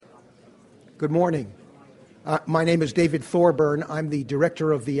Good morning. My name is David Thorburn. I'm the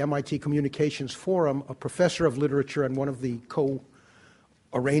director of the MIT Communications Forum, a professor of literature, and one of the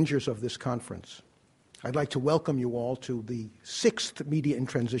co-arrangers of this conference. I'd like to welcome you all to the 6th Media in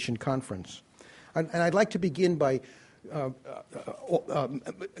Transition Conference. And I'd like to begin by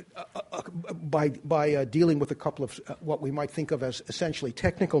dealing with a couple of what we might think of as essentially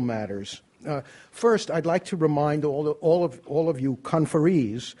technical matters. First, I'd like to remind all of you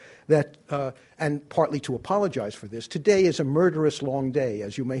conferees that, and partly to apologize for this, today is a murderous long day,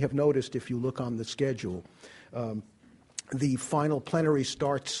 as you may have noticed if you look on the schedule. The final plenary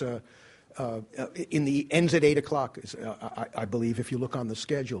starts ends at 8 o'clock, I believe, if you look on the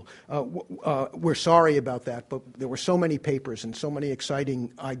schedule. We're sorry about that, but there were so many papers and so many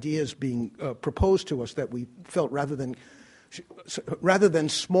exciting ideas being proposed to us that we felt rather than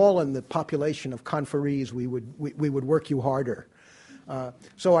small in the population of conferees, we would work you harder.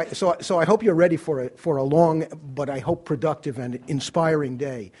 So I hope you're ready for a long, but I hope productive and inspiring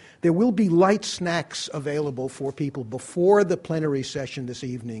day. There will be light snacks available for people before the plenary session this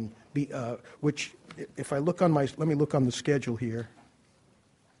evening, which, if I look on let me look on the schedule here.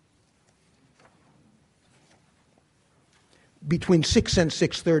 Between 6 and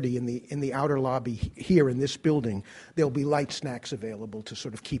 6:30 in the outer lobby here in this building, there'll be light snacks available to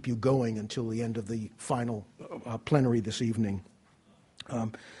sort of keep you going until the end of the final plenary this evening.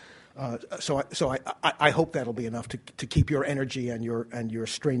 So I hope that'll be enough to keep your energy and your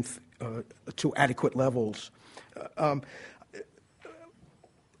strength to adequate levels.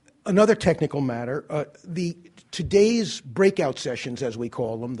 Another technical matter, today's breakout sessions, as we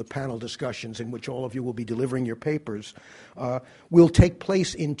call them, the panel discussions in which all of you will be delivering your papers, will take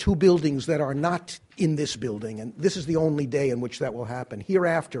place in two buildings that are not in this building, and this is the only day in which that will happen.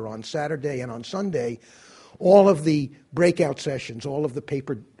 Hereafter, on Saturday and on Sunday, all of the breakout sessions, all of the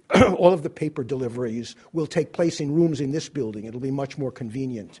paper deliveries will take place in rooms in this building. It'll be much more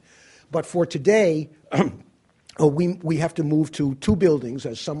convenient. But for today, we have to move to two buildings.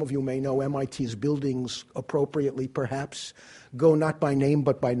 As some of you may know, MIT's buildings appropriately perhaps go not by name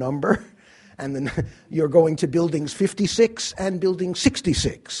but by number. And then you're going to buildings 56 and building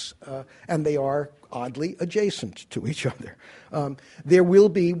 66. And they are oddly adjacent to each other. There will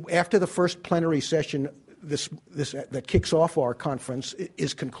be, after the first plenary session that kicks off our conference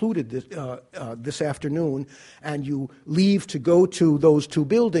is concluded this afternoon, and you leave to go to those two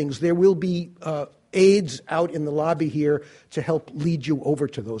buildings, there will be aides out in the lobby here to help lead you over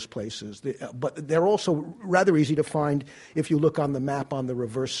to those places. But they're also rather easy to find if you look on the map on the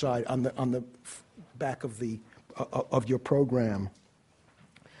reverse side, on the back of your program.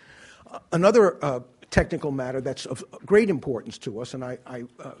 Another technical matter that's of great importance to us, and I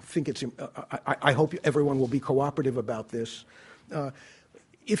think I hope everyone will be cooperative about this.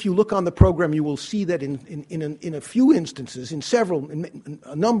 If you look on the program, you will see that in a few instances, in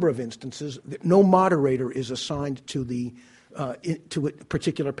a number of instances, no moderator is assigned to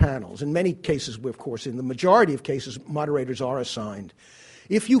particular panels. In many cases, of course, in the majority of cases, moderators are assigned.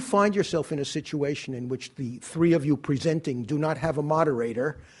 If you find yourself in a situation in which the three of you presenting do not have a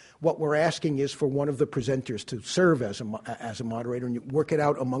moderator, what we're asking is for one of the presenters to serve as a moderator, and you work it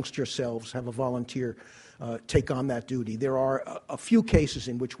out amongst yourselves, have a volunteer take on that duty. There are a few cases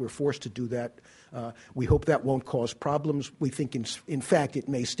in which we're forced to do that. We hope that won't cause problems. We think, in fact, it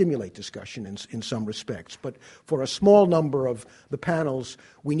may stimulate discussion in some respects. But for a small number of the panels,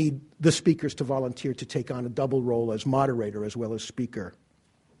 we need the speakers to volunteer to take on a double role as moderator as well as speaker.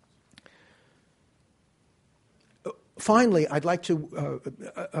 Finally, I'd like to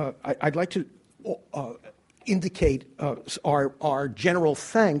indicate our general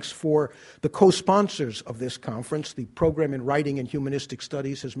thanks for the co-sponsors of this conference. The program in Writing and Humanistic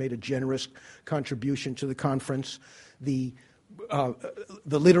Studies has made a generous contribution to the conference. The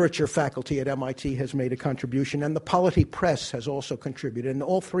literature faculty at MIT has made a contribution, and the Polity Press has also contributed. And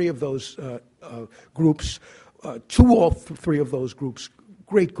all three of those groups,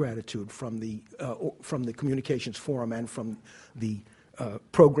 great gratitude from the Communications Forum and from the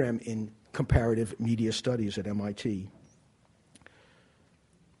program in Comparative Media Studies at MIT.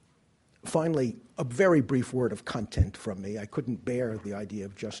 Finally, a very brief word of content from me. I couldn't bear the idea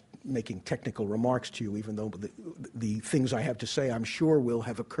of just making technical remarks to you, even though the things I have to say, I'm sure, will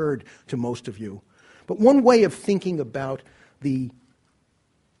have occurred to most of you. But one way of thinking about the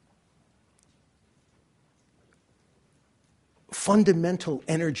fundamental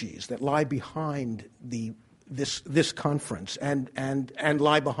energies that lie behind this conference and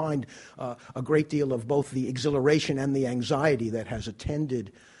lie behind a great deal of both the exhilaration and the anxiety that has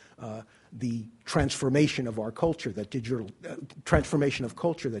attended the transformation of our culture, that transformation of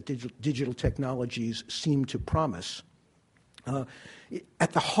culture that digital technologies seem to promise.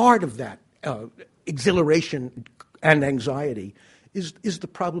 At the heart of that exhilaration and anxiety is the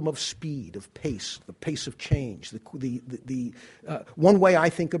problem of speed, of pace, the pace of change. One way I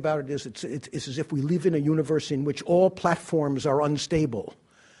think about it is it's as if we live in a universe in which all platforms are unstable.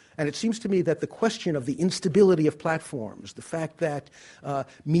 And it seems to me that the question of the instability of platforms, the fact that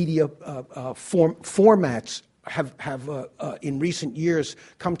media formats have in recent years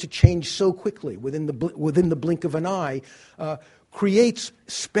come to change so quickly within the blink of an eye, creates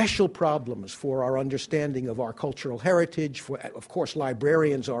special problems for our understanding of our cultural heritage. Of course,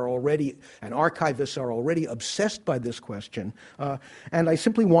 librarians are already, and archivists are already obsessed by this question. And I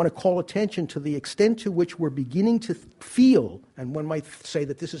simply want to call attention to the extent to which we're beginning to feel, and one might say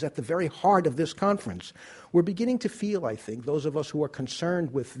that this is at the very heart of this conference, we're beginning to feel, I think, those of us who are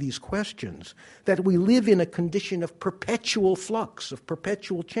concerned with these questions, that we live in a condition of perpetual flux, of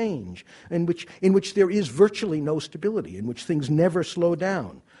perpetual change, in which there is virtually no stability, in which things never slow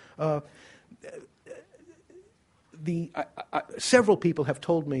down. Several people have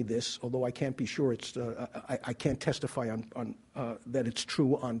told me this, although I can't be sure I can't testify on that it's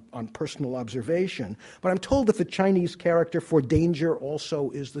true on personal observation. But I'm told that the Chinese character for danger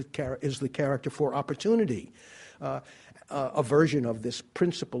also is the character for opportunity, a version of this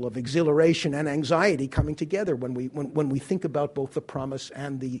principle of exhilaration and anxiety coming together when we think about both the promise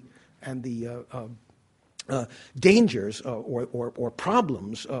and the dangers or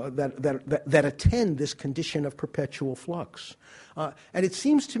problems that attend this condition of perpetual flux. And it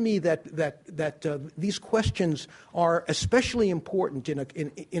seems to me that these questions are especially important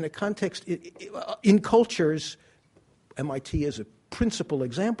in a context, in cultures. MIT is a principal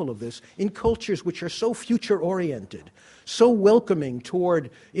example of this, in cultures which are so future-oriented, so welcoming toward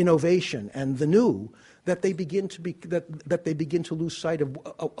innovation and the new, that they begin to lose sight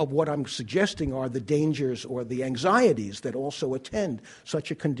of what I'm suggesting are the dangers or the anxieties that also attend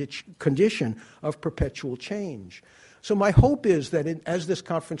such a condition of perpetual change. So my hope is that as this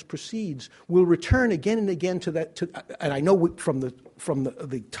conference proceeds, we'll return again and again to that. And I know from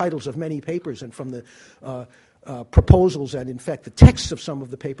the titles of many papers and from the proposals and, in fact, the texts of some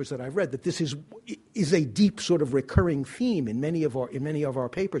of the papers that I've read, that this is a deep sort of recurring theme in many of our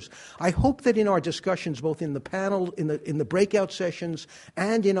papers. I hope that in our discussions, both in the panel, in the breakout sessions,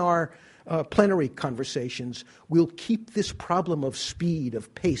 and in our plenary conversations, we'll keep this problem of speed,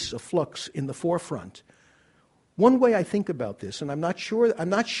 of pace, of flux in the forefront. One way I think about this, and I'm not sure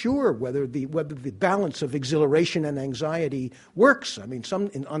whether the balance of exhilaration and anxiety works. I mean,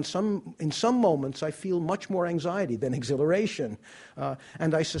 in some moments I feel much more anxiety than exhilaration,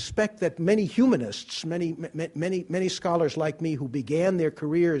 and I suspect that many humanists, many scholars like me who began their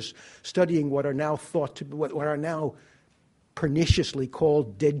careers studying what are now perniciously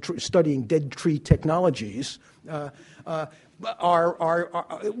called studying dead tree technologies,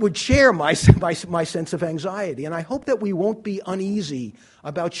 would share my sense of anxiety. And I hope that we won't be uneasy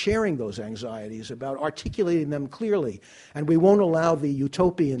about sharing those anxieties, about articulating them clearly, and we won't allow the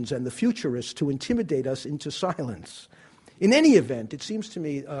utopians and the futurists to intimidate us into silence. In any event, it seems to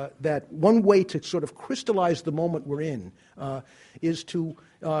me that one way to sort of crystallize the moment we're in is to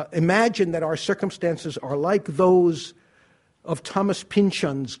imagine that our circumstances are like those of Thomas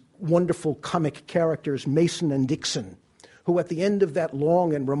Pynchon's wonderful comic characters, Mason and Dixon, who at the end of that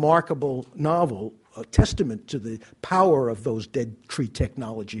long and remarkable novel, a testament to the power of those dead tree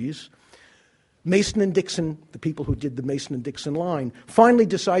technologies, Mason and Dixon, the people who did the Mason and Dixon line, finally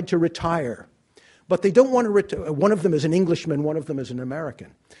decide to retire. But they don't want to retire. One of them is an Englishman, one of them is an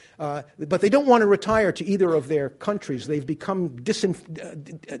American. But they don't want to retire to either of their countries. They've become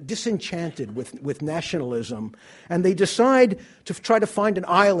disenchanted with nationalism, and they decide to try to find an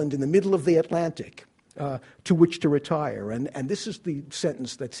island in the middle of the Atlantic to which to retire. And this is the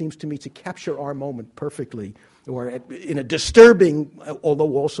sentence that seems to me to capture our moment perfectly, or in a disturbing,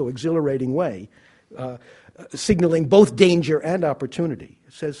 although also exhilarating way, signaling both danger and opportunity.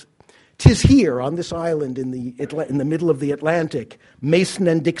 It says, "'Tis here, on this island in the middle of the Atlantic, Mason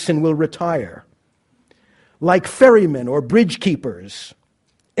and Dixon will retire. Like ferrymen or bridge keepers,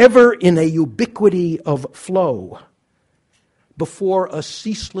 ever in a ubiquity of flow, before a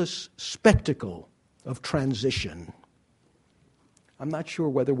ceaseless spectacle of transition." I'm not sure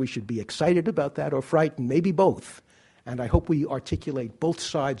whether we should be excited about that or frightened, maybe both. And I hope we articulate both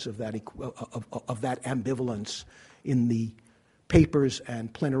sides of that ambivalence in the papers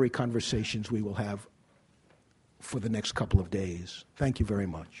and plenary conversations we will have for the next couple of days. Thank you very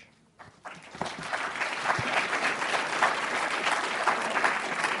much.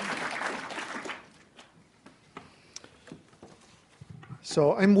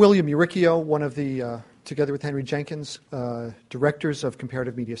 So I'm William Uricchio, one of the, together with Henry Jenkins, directors of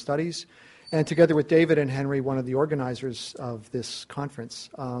Comparative Media Studies, and together with David and Henry, one of the organizers of this conference.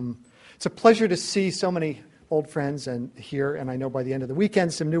 It's a pleasure to see so many old friends here, and I know by the end of the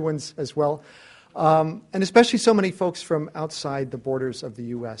weekend, some new ones as well, and especially so many folks from outside the borders of the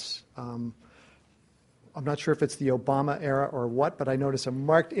U.S. I'm not sure if it's the Obama era or what, but I notice a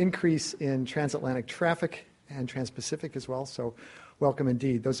marked increase in transatlantic traffic and Trans-Pacific as well, so welcome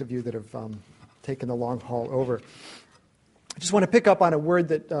indeed, those of you that have taken the long haul over. I just want to pick up on a word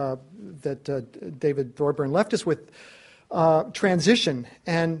that David Thorburn left us with, transition.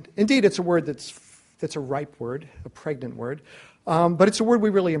 And indeed, it's a word that's a ripe word, a pregnant word, but it's a word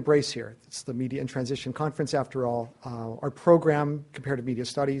we really embrace here. It's the Media in Transition Conference, after all. Our program, Comparative Media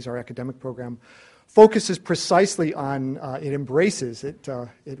Studies, our academic program, focuses precisely on, it embraces, it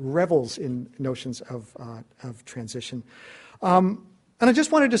revels in notions of transition. And I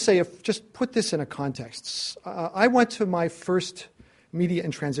just wanted to say, just put this in a context. I went to my first Media in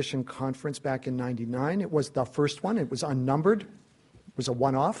Transition conference back in '99. It was the first one. It was unnumbered. It was a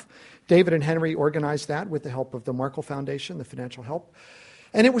one-off. David and Henry organized that with the help of the Markle Foundation, the financial help.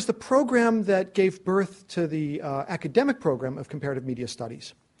 And it was the program that gave birth to the academic program of Comparative Media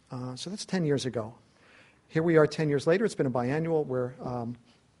Studies. So that's 10 years ago. Here we are 10 years later. It's been a biannual. We're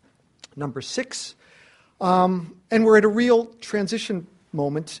number 6. And we're at a real transition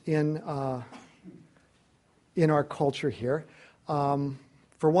moment in our culture here.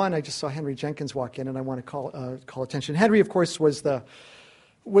 For one, I just saw Henry Jenkins walk in, and I want to call attention. Henry, of course, was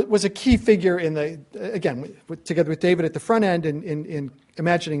a key figure in together with David at the front end in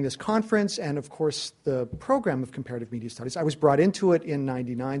imagining this conference, and of course the program of Comparative Media Studies. I was brought into it in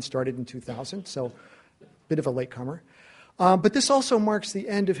 '99, started in 2000, so a bit of a latecomer. But this also marks the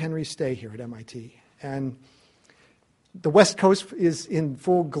end of Henry's stay here at MIT. And the West Coast is in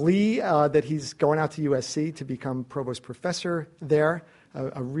full glee that he's going out to USC to become provost professor there.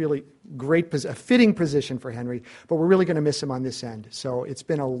 A really great, a fitting position for Henry, but we're really going to miss him on this end. So it's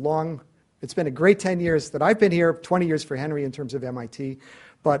been a great 10 years that I've been here, 20 years for Henry in terms of MIT.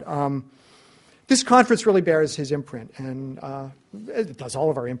 But this conference really bears his imprint, and it does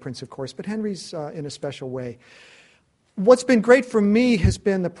all of our imprints, of course, but Henry's in a special way. What's been great for me has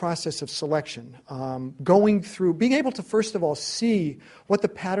been the process of selection, going through, being able to first of all see what the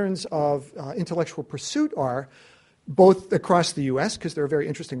patterns of intellectual pursuit are, both across the U.S., because there are very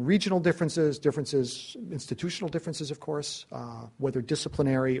interesting regional differences, institutional differences, of course, whether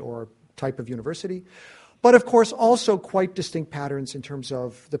disciplinary or type of university, but of course also quite distinct patterns in terms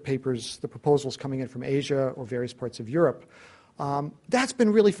of the papers, the proposals coming in from Asia or various parts of Europe. That's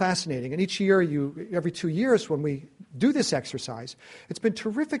been really fascinating. And each year, every 2 years when we do this exercise, it's been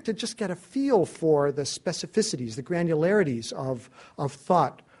terrific to just get a feel for the specificities, the granularities of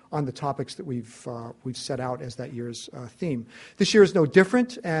thought on the topics that we've set out as that year's theme. This year is no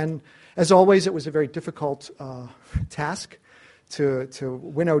different, and as always, it was a very difficult task to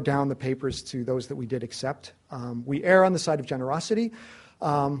winnow down the papers to those that we did accept. We err on the side of generosity,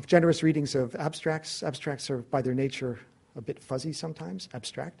 generous readings of abstracts. Abstracts are, by their nature, a bit fuzzy sometimes,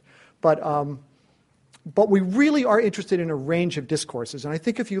 abstract. But we really are interested in a range of discourses. And I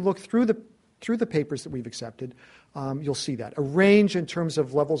think if you look through the papers that we've accepted, you'll see that. A range in terms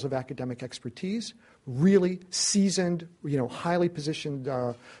of levels of academic expertise, really seasoned, highly positioned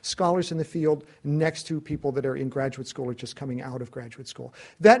scholars in the field next to people that are in graduate school or just coming out of graduate school.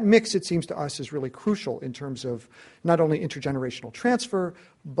 That mix, it seems to us, is really crucial in terms of not only intergenerational transfer,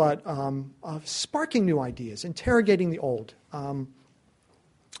 but sparking new ideas, interrogating the old.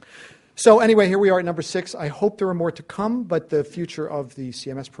 So anyway, here we are at number 6. I hope there are more to come, but the future of the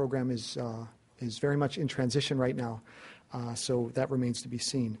CMS program is very much in transition right now, so that remains to be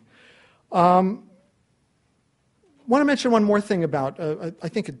seen. I want to mention one more thing about, I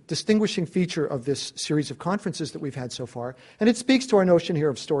think, a distinguishing feature of this series of conferences that we've had so far, and it speaks to our notion here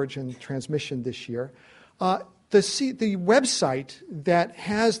of storage and transmission this year. The website that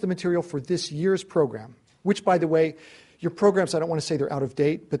has the material for this year's program, which, by the way, your programs, I don't want to say they're out of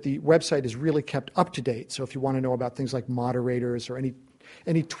date, but the website is really kept up to date. So if you want to know about things like moderators or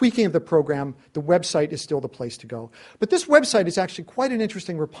any tweaking of the program, the website is still the place to go. But this website is actually quite an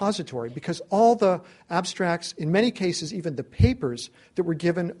interesting repository because all the abstracts, in many cases even the papers that were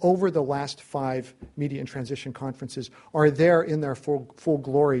given over the last 5 Media in Transition conferences are there in their full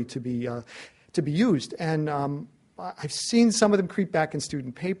glory to be used. And I've seen some of them creep back in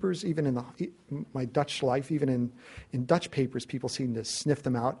student papers, even in my Dutch life, even in Dutch papers, people seem to sniff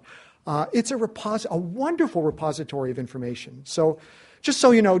them out. It's a wonderful repository of information. So just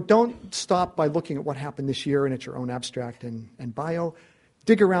so you know, don't stop by looking at what happened this year and at your own abstract and bio.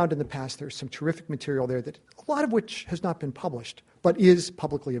 dig around in the past, there's some terrific material there that a lot of which has not been published, but is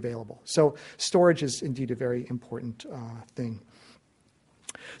publicly available. So storage is indeed a very important thing.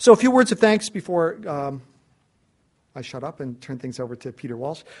 So a few words of thanks before I shut up and turn things over to Peter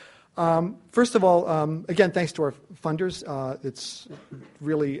Walsh. First of all, again, thanks to our funders. It's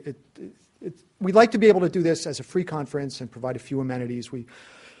really, we'd like to be able to do this as a free conference and provide a few amenities. We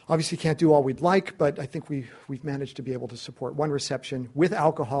obviously can't do all we'd like, but I think we've managed to be able to support one reception with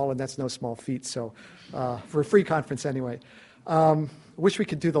alcohol, and that's no small feat, so for a free conference anyway. Wish we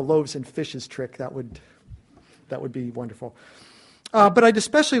could do the loaves and fishes trick. That would be wonderful. But I'd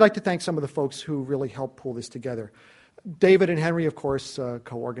especially like to thank some of the folks who really helped pull this together. David and Henry, of course,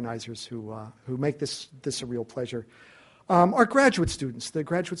 co-organizers who make this a real pleasure. Our graduate students, the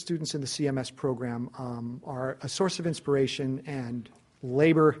graduate students in the CMS program, are a source of inspiration and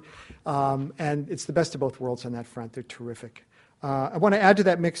labor, and it's the best of both worlds on that front. They're terrific. I want to add to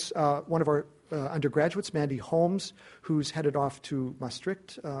that mix one of our undergraduates, Mandy Holmes, who's headed off to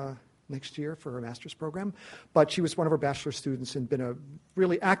Maastricht next year for her master's program, but she was one of our bachelor students and been a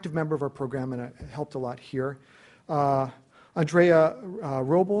really active member of our program and helped a lot here. Andrea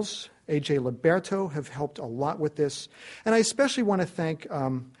Robles, AJ Liberto have helped a lot with this. And I especially want to thank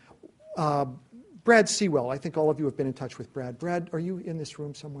Brad Sewell. I think all of you have been in touch with Brad. Brad, are you in this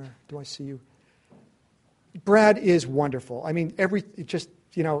room somewhere? Do I see you? Brad is wonderful. I mean,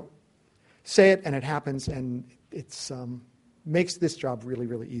 say it and it happens, and it's makes this job really,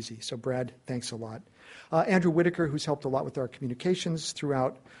 really easy. So Brad, thanks a lot. Andrew Whitaker, who's helped a lot with our communications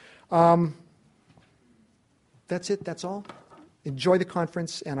throughout. That's it. That's all. Enjoy the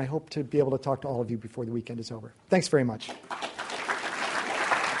conference, and I hope to be able to talk to all of you before the weekend is over. Thanks very much.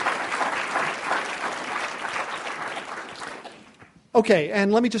 Okay,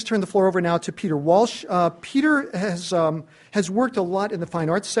 and let me just turn the floor over now to Peter Walsh. Peter has worked a lot in the fine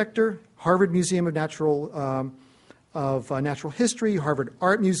arts sector, Harvard Museum of Natural History, Harvard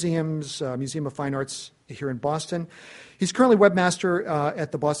Art Museums, Museum of Fine Arts here in Boston. He's currently webmaster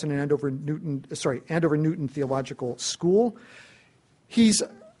at the Boston and Andover Newton Theological School. He's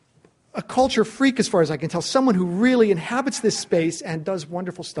a culture freak, as far as I can tell, someone who really inhabits this space and does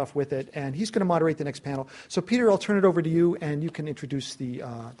wonderful stuff with it, and he's going to moderate the next panel. So, Peter, I'll turn it over to you, and you can introduce the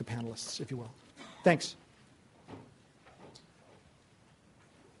panelists, if you will. Thanks.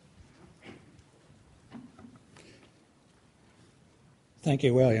 Thank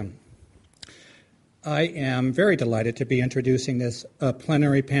you, William. I am very delighted to be introducing this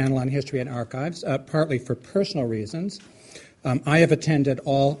plenary panel on history and archives, partly for personal reasons. I have attended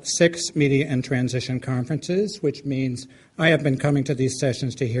all 6 Media and Transition conferences, which means I have been coming to these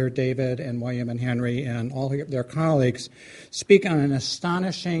sessions to hear David and William and Henry and all their colleagues speak on an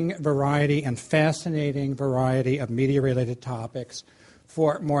astonishing variety and fascinating variety of media-related topics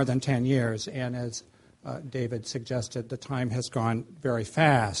for more than 10 years. And as David suggested, the time has gone very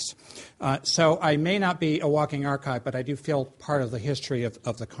fast. So I may not be a walking archive, but I do feel part of the history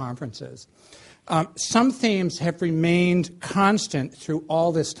of the conferences. Some themes have remained constant through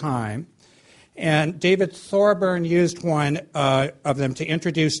all this time, and David Thorburn used one of them to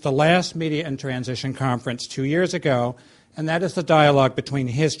introduce the last Media and Transition Conference 2 years ago, and that is the dialogue between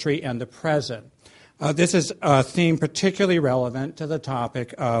history and the present. This is a theme particularly relevant to the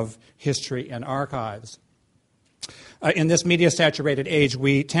topic of history and archives. In this media-saturated age,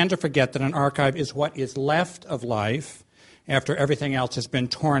 we tend to forget that an archive is what is left of life after everything else has been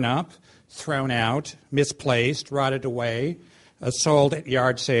torn up, thrown out, misplaced, rotted away, sold at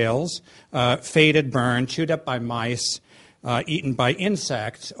yard sales, faded, burned, chewed up by mice, eaten by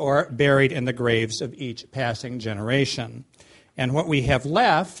insects, or buried in the graves of each passing generation. And what we have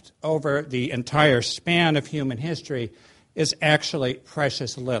left over the entire span of human history is actually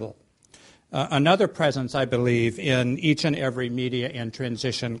precious little. Another presence, I believe, in each and every Media and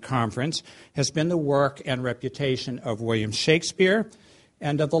Transition conference has been the work and reputation of William Shakespeare.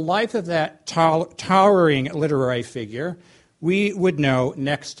 And of the life of that towering literary figure, we would know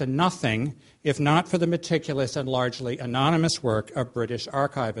next to nothing if not for the meticulous and largely anonymous work of British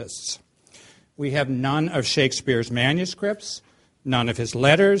archivists. We have none of Shakespeare's manuscripts, none of his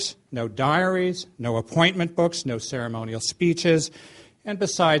letters, no diaries, no appointment books, no ceremonial speeches, and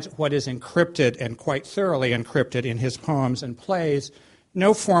besides what is encrypted and quite thoroughly encrypted in his poems and plays,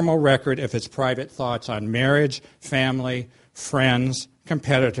 no formal record of his private thoughts on marriage, family, friends,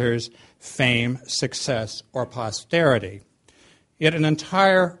 competitors, fame, success, or posterity. Yet an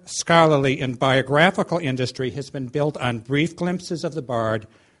entire scholarly and biographical industry has been built on brief glimpses of the bard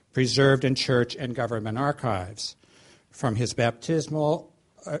preserved in church and government archives, from his baptismal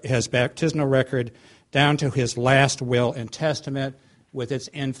record down to his last will and testament, with its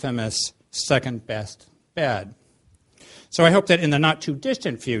infamous second best bed. So I hope that in the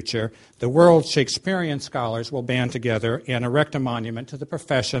not-too-distant future, the world's Shakespearean scholars will band together and erect a monument to the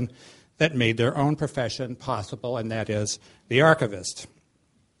profession that made their own profession possible, and that is the archivist.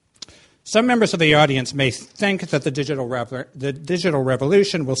 Some members of the audience may think that the digital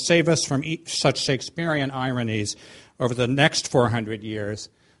revolution will save us from such Shakespearean ironies over the next 400 years,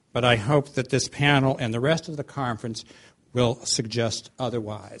 but I hope that this panel and the rest of the conference will suggest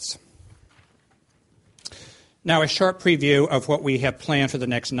otherwise. Now, a short preview of what we have planned for the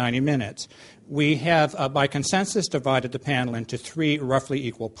next 90 minutes. We have, by consensus, divided the panel into 3 roughly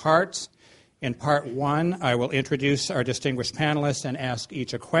equal parts. In part 1, I will introduce our distinguished panelists and ask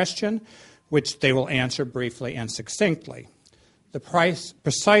each a question, which they will answer briefly and succinctly. The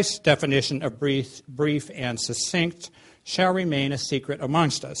precise definition of brief and succinct shall remain a secret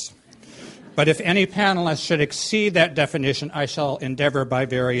amongst us. But if any panelist should exceed that definition, I shall endeavor by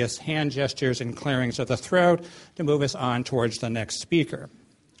various hand gestures and clearings of the throat to move us on towards the next speaker.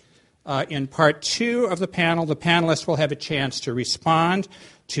 In part 2 of the panel, the panelists will have a chance to respond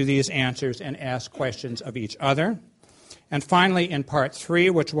to these answers and ask questions of each other. And finally, in part 3,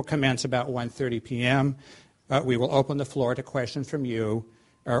 which will commence about 1:30 p.m., we will open the floor to questions from you,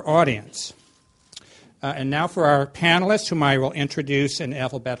 our audience. And now for our panelists, whom I will introduce in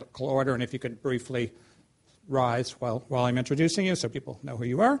alphabetical order, and if you could briefly rise while I'm introducing you so people know who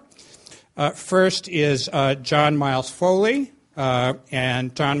you are. First is John Miles Foley,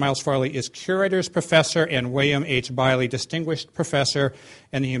 and John Miles Foley is Curator's Professor and William H. Biley Distinguished Professor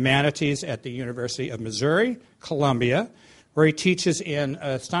in the Humanities at the University of Missouri, Columbia, where he teaches in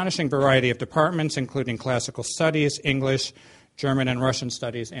an astonishing variety of departments, including classical studies, English, German and Russian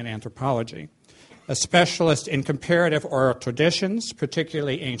studies, and anthropology. A specialist in comparative oral traditions,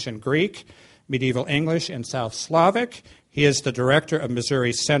 particularly ancient Greek, medieval English, and South Slavic. He is the director of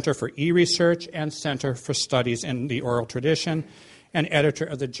Missouri's Center for E-Research and Center for Studies in the Oral Tradition, and editor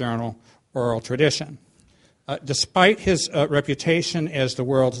of the journal Oral Tradition. Despite his reputation as the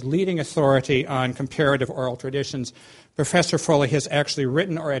world's leading authority on comparative oral traditions, Professor Foley has actually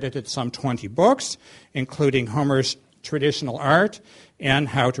written or edited some 20 books, including Homer's Traditional Art and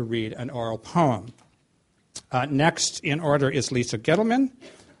How to Read an Oral Poem. Next in order is Lisa Gittleman.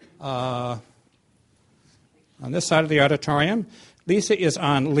 On this side of the auditorium, Lisa is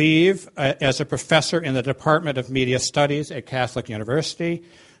on leave as a professor in the Department of Media Studies at Catholic University,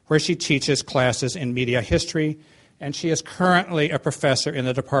 where she teaches classes in media history, and she is currently a professor in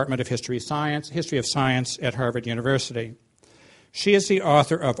the Department of History of Science at Harvard University. She is the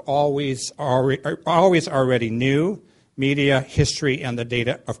author of Always Already New, Media, History, and the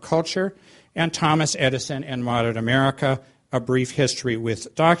Data of Culture, and Thomas Edison and Modern America, A Brief History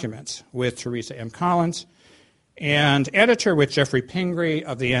with Documents, with Teresa M. Collins, and editor with Jeffrey Pingree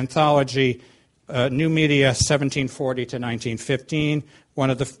of the anthology New Media 1740 to 1915, one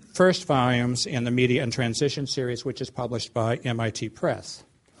of the first volumes in the Media and Transition series, which is published by MIT Press.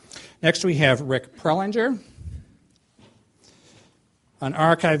 Next we have Rick Prelinger, an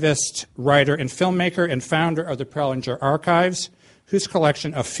archivist, writer, and filmmaker, and founder of the Prelinger Archives, whose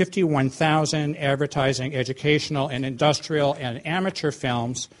collection of 51,000 advertising, educational, and industrial and amateur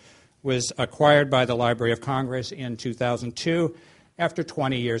films was acquired by the Library of Congress in 2002 after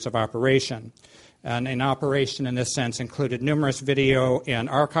 20 years of operation. And in operation in this sense included numerous video and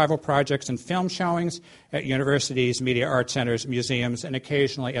archival projects and film showings at universities, media art centers, museums, and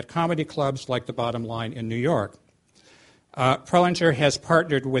occasionally at comedy clubs like The Bottom Line in New York. Prelinger has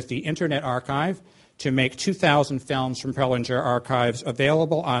partnered with the Internet Archive to make 2,000 films from Prelinger Archives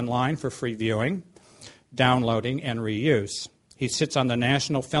available online for free viewing, downloading, and reuse. He sits on the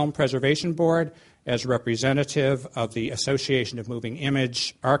National Film Preservation Board as representative of the Association of Moving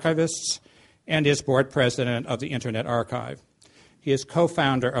Image Archivists and is board president of the Internet Archive. He is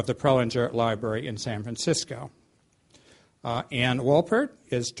co-founder of the Prelinger Library in San Francisco. Ann Wolpert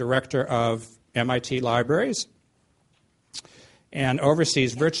is director of MIT Libraries and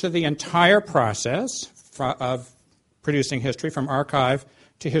oversees virtually the entire process of producing history from archive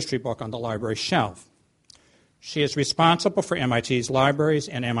to history book on the library shelf. She is responsible for MIT's libraries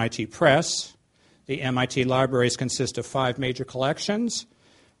and MIT Press. The MIT libraries consist of 5 major collections,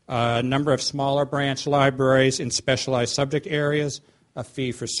 a number of smaller branch libraries in specialized subject areas, a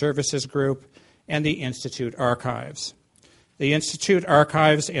fee-for-services group, and the Institute Archives. The Institute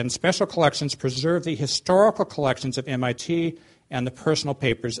Archives and special collections preserve the historical collections of MIT and the personal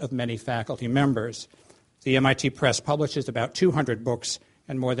papers of many faculty members. The MIT Press publishes about 200 books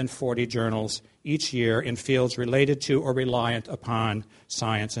and more than 40 journals each year in fields related to or reliant upon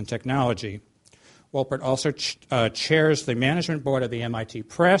science and technology. Wolpert also chairs the management board of the MIT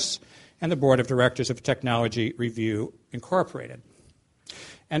Press and the board of directors of Technology Review Incorporated.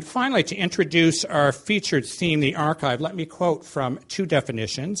 And finally, to introduce our featured theme, the archive, let me quote from two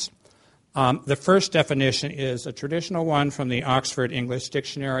definitions. The first definition is a traditional one from the Oxford English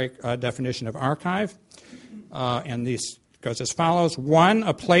Dictionary definition of archive. And this goes as follows. 1,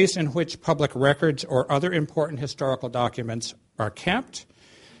 a place in which public records or other important historical documents are kept.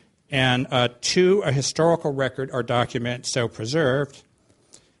 And 2, a historical record or document so preserved.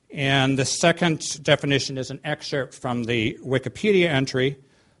 And the second definition is an excerpt from the Wikipedia entry.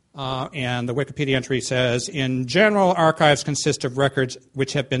 And the Wikipedia entry says, in general, archives consist of records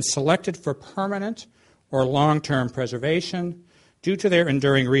which have been selected for permanent or long-term preservation due to their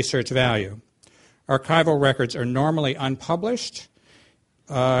enduring research value. Archival records are normally unpublished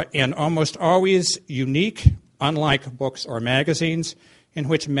and almost always unique, unlike books or magazines, in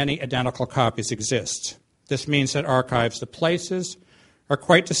which many identical copies exist. This means that archives, the places, are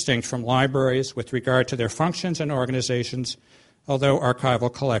quite distinct from libraries with regard to their functions and organizations, although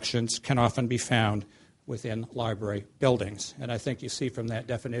archival collections can often be found within library buildings. And I think you see from that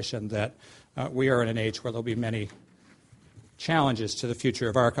definition that we are in an age where there will be many challenges to the future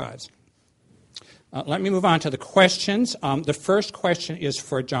of archives. Let me move on to the questions. The first question is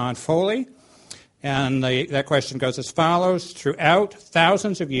for John Foley. And that question goes as follows. Throughout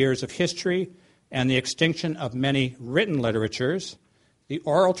thousands of years of history and the extinction of many written literatures, the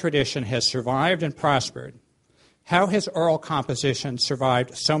oral tradition has survived and prospered. How has oral composition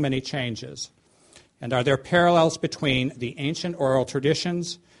survived so many changes? And are there parallels between the ancient oral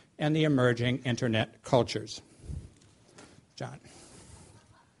traditions and the emerging internet cultures? John.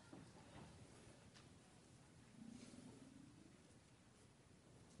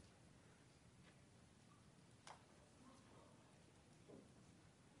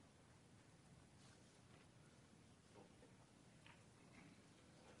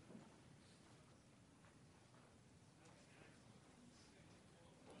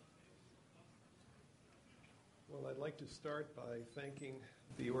 I'd like to start by thanking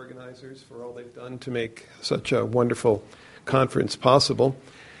the organizers for all they've done to make such a wonderful conference possible,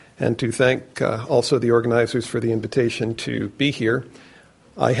 and to thank also the organizers for the invitation to be here.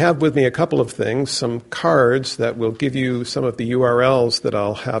 I have with me a couple of things, some cards that will give you some of the URLs that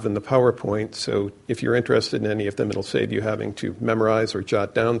I'll have in the PowerPoint, so if you're interested in any of them, it'll save you having to memorize or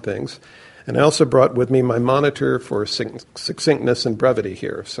jot down things. And I also brought with me my monitor for succinctness and brevity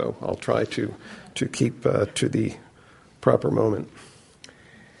here, so I'll try to keep to the proper moment.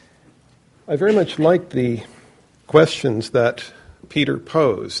 I very much liked the questions that Peter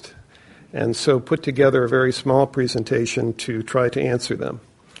posed, and so put together a very small presentation to try to answer them.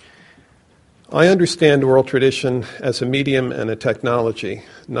 I understand oral tradition as a medium and a technology,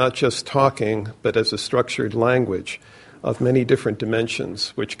 not just talking, but as a structured language of many different dimensions,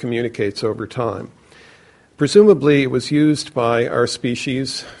 which communicates over time. Presumably, it was used by our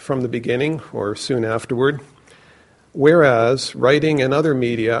species from the beginning or soon afterward, whereas writing and other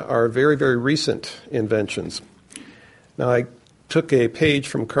media are very, very recent inventions. Now, I took a page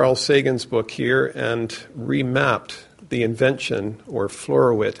from Carl Sagan's book here and remapped the invention, or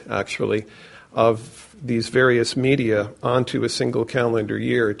Florowit actually, of these various media onto a single calendar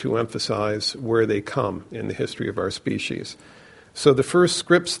year to emphasize where they come in the history of our species. So the first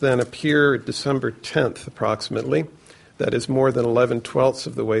scripts then appear December 10th approximately. That is more than 11/12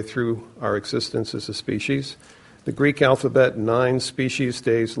 of the way through our existence as a species. The Greek alphabet 9 species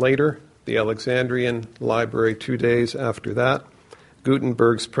days later. The Alexandrian library 2 days after that.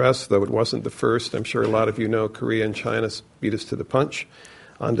 Gutenberg's press, though it wasn't the first, I'm sure a lot of you know Korea and China beat us to the punch,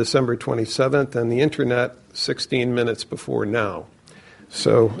 on December 27th, and the internet 16 minutes before now.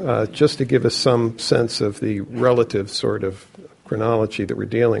 So just to give us some sense of the relative sort of chronology that we're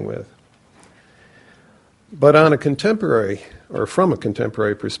dealing with. But on a contemporary, or from a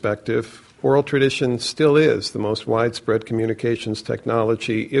contemporary perspective, oral tradition still is the most widespread communications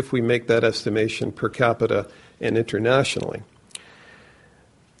technology if we make that estimation per capita and internationally.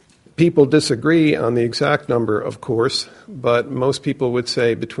 People disagree on the exact number, of course, but most people would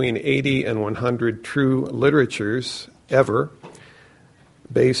say between 80 and 100 true literatures ever,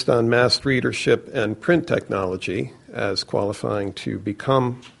 based on mass readership and print technology as qualifying to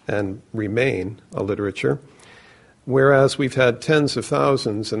become and remain a literature, whereas we've had tens of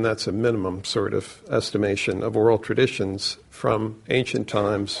thousands, and that's a minimum sort of estimation, of oral traditions from ancient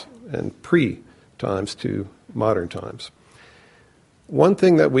times and pre-times to modern times. One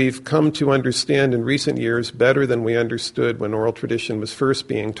thing that we've come to understand in recent years better than we understood when oral tradition was first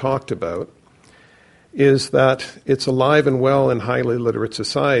being talked about is that it's alive and well in highly literate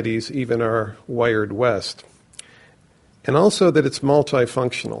societies, even our wired West. And also that it's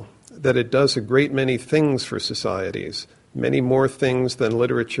multifunctional, that it does a great many things for societies, many more things than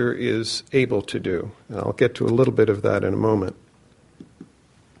literature is able to do. And I'll get to a little bit of that in a moment.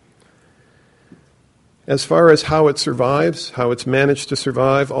 As far as how it survives, how it's managed to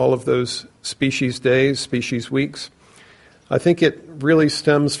survive all of those species days, species weeks, I think it really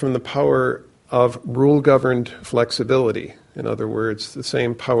stems from the power of rule-governed flexibility. In other words, the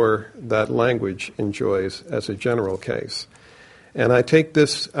same power that language enjoys as a general case. And I take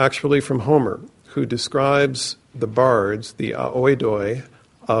this actually from Homer, who describes the bards, the oidoi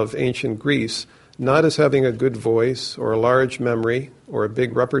of ancient Greece, not as having a good voice or a large memory or a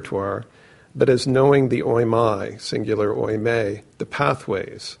big repertoire, but as knowing the oimai, singular oime, the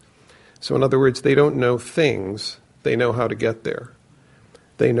pathways. So in other words, they don't know things, they know how to get there.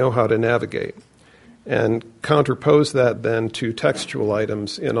 They know how to navigate. And counterpose that then to textual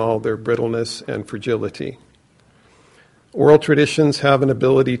items in all their brittleness and fragility. Oral traditions have an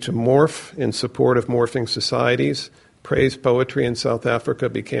ability to morph in support of morphing societies. Praise poetry in South Africa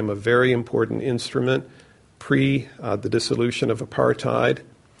became a very important instrument pre the dissolution of apartheid,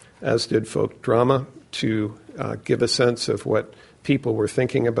 as did folk drama, to give a sense of what people were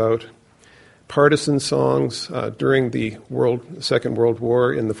thinking about. Partisan songs during the Second World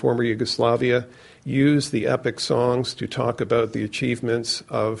War in the former Yugoslavia used the epic songs to talk about the achievements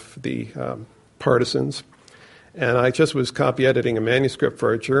of the partisans. And I just was copy editing a manuscript for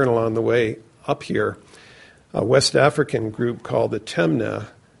our journal on the way up here. A West African group called the Temna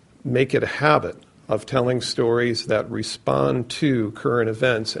make it a habit of telling stories that respond to current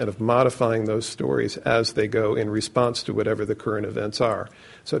events and of modifying those stories as they go in response to whatever the current events are.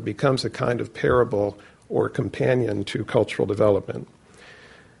 So it becomes a kind of parable or companion to cultural development.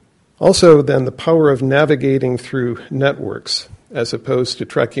 Also, then, the power of navigating through networks as opposed to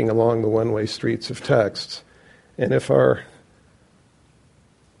trekking along the one-way streets of texts. And if our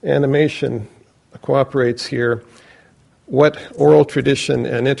animation cooperates here, what oral tradition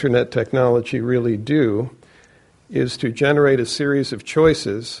and internet technology really do is to generate a series of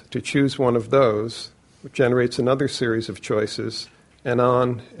choices, to choose one of those, which generates another series of choices, and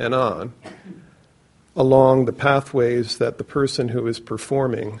on, along the pathways that the person who is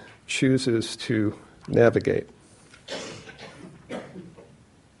performing chooses to navigate.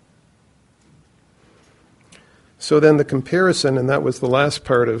 So then the comparison, and that was the last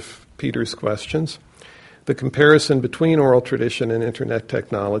part of Peter's questions, the comparison between oral tradition and internet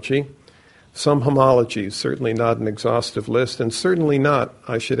technology, some homologies, certainly not an exhaustive list, and certainly not,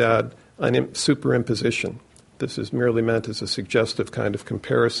 I should add, a superimposition. This is merely meant as a suggestive kind of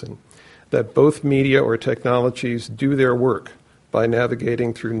comparison, that both media or technologies do their work by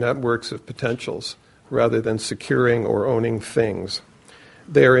navigating through networks of potentials rather than securing or owning things.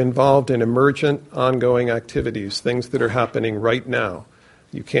 They are involved in emergent, ongoing activities, things that are happening right now.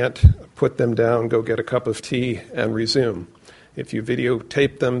 You can't put them down, go get a cup of tea, and resume. If you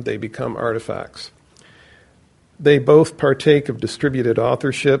videotape them, they become artifacts. They both partake of distributed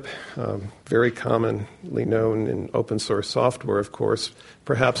authorship, very commonly known in open source software, of course,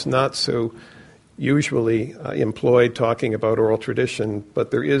 perhaps not so usually employed talking about oral tradition, but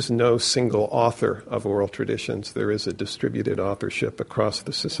there is no single author of oral traditions. There is a distributed authorship across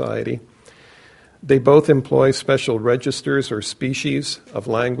the society. They both employ special registers or species of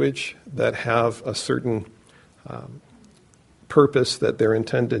language that have a certain purpose that they're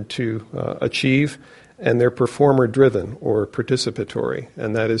intended to achieve, and they're performer-driven or participatory,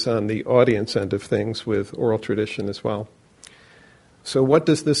 and that is on the audience end of things with oral tradition as well. So what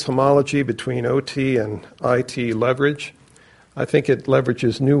does this homology between OT and IT leverage? I think it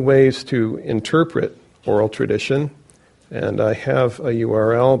leverages new ways to interpret oral tradition, and I have a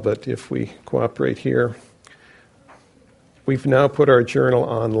URL, but if we cooperate here, we've now put our journal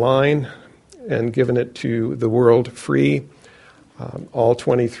online and given it to the world free. All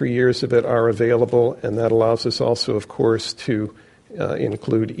 23 years of it are available, and that allows us also, of course, to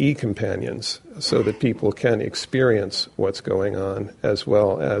include e-companions so that people can experience what's going on as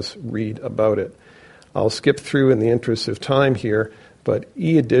well as read about it. I'll skip through in the interest of time here, but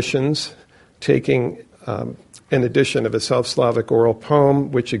e-editions, taking an edition of a South Slavic oral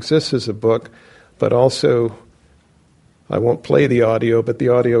poem, which exists as a book, but also, I won't play the audio, but the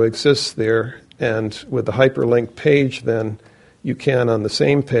audio exists there, and with the hyperlink page then, you can, on the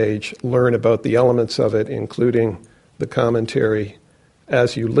same page, learn about the elements of it, including the commentary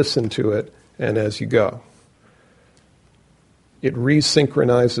as you listen to it and as you go. It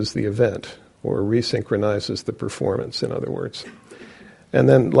resynchronizes the event, or resynchronizes the performance, in other words. And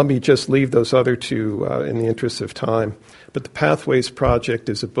then let me just leave those other two in the interest of time. But the Pathways Project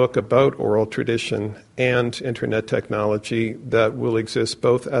is a book about oral tradition and internet technology that will exist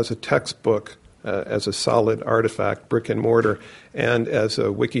both as a textbook, as a solid artifact, brick and mortar, and as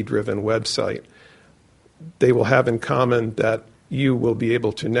a wiki-driven website. They will have in common that you will be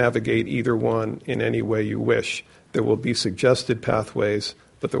able to navigate either one in any way you wish. There will be suggested pathways,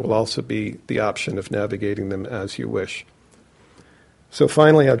 but there will also be the option of navigating them as you wish. So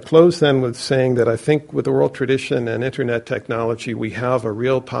finally, I'd close then with saying that I think with oral tradition and internet technology, we have a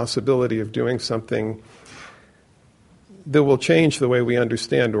real possibility of doing something that will change the way we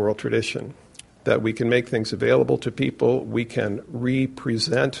understand oral tradition, that we can make things available to people, we can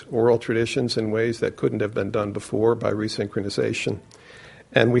re-present oral traditions in ways that couldn't have been done before by resynchronization.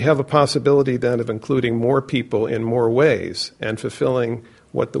 And we have a possibility then of including more people in more ways and fulfilling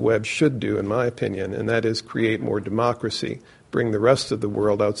what the web should do, in my opinion, and that is create more democracy, bring the rest of the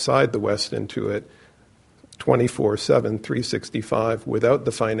world outside the West into it 24/7, 365, without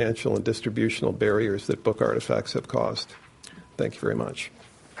the financial and distributional barriers that book artifacts have caused. Thank you very much.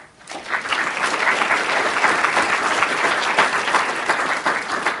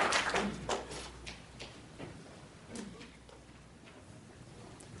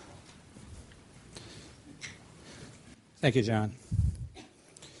 Thank you, John.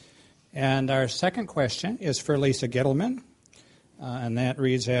 And our second question is for Lisa Gittleman, and that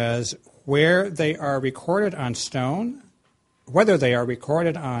reads as, whether they are recorded on stone,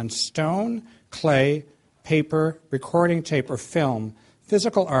 clay, paper, recording tape, or film,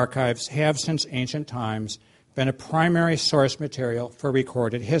 physical archives have since ancient times been a primary source material for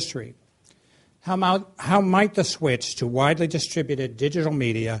recorded history. How might the switch to widely distributed digital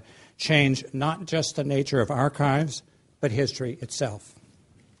media change not just the nature of archives, but history itself?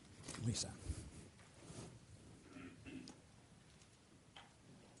 Lisa.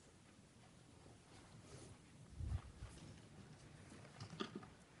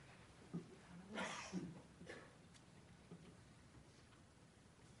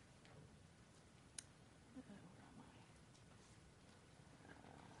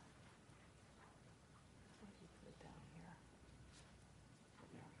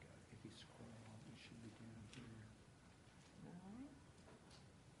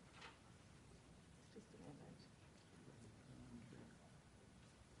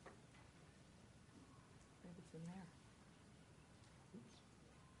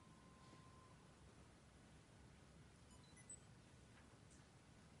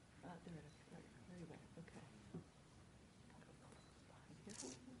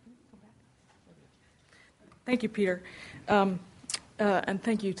 Thank you, Peter. And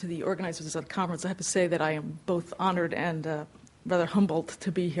thank you to the organizers of the conference. I have to say that I am both honored and rather humbled to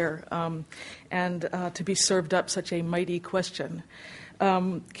be here and to be served up such a mighty question.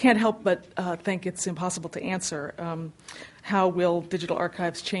 Can't help but think it's impossible to answer. How will digital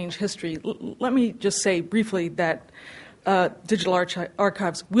archives change history? Let me just say briefly that digital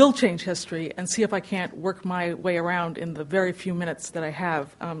archives will change history, and see if I can't work my way around in the very few minutes that I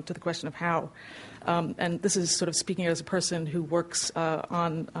have to the question of how. And this is sort of speaking as a person who works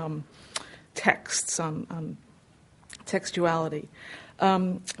on texts, on textuality.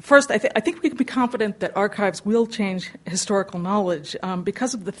 First, I think we can be confident that archives will change historical knowledge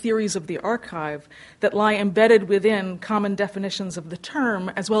because of the theories of the archive that lie embedded within common definitions of the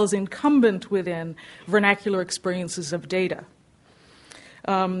term, as well as incumbent within vernacular experiences of data.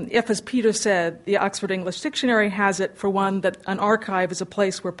 If, as Peter said, the Oxford English Dictionary has it, for one, that an archive is a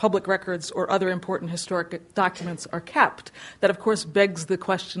place where public records or other important historic documents are kept, that of course begs the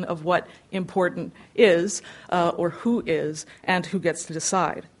question of what important is, or who is, and who gets to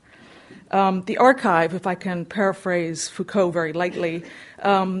decide. The archive, if I can paraphrase Foucault very lightly,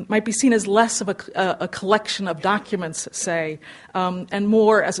 might be seen as less of a collection of documents, say, and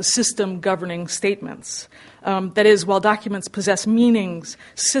more as a system governing statements. That is, while documents possess meanings,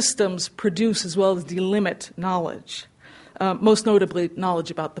 systems produce as well as delimit knowledge, most notably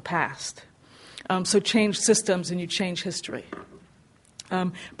knowledge about the past. So change systems and you change history.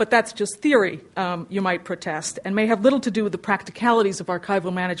 But that's just theory, you might protest, and may have little to do with the practicalities of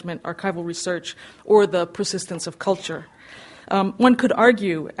archival management, archival research, or the persistence of culture. One could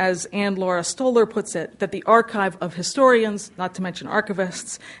argue, as Anne Laura Stoller puts it, that the archive of historians, not to mention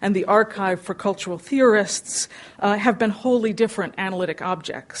archivists, and the archive for cultural theorists have been wholly different analytic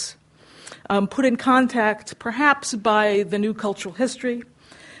objects. Put in contact, perhaps, by the new cultural history,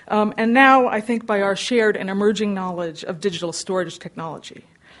 and now, I think, by our shared and emerging knowledge of digital storage technology.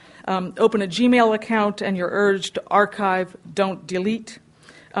 Open a Gmail account and you're urged to archive, don't delete.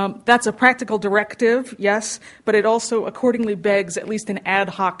 That's a practical directive, yes, but it also accordingly begs at least an ad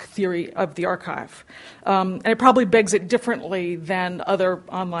hoc theory of the archive. And it probably begs it differently than other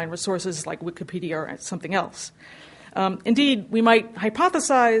online resources like Wikipedia or something else. Indeed, we might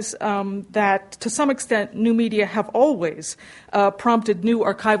hypothesize that to some extent new media have always prompted new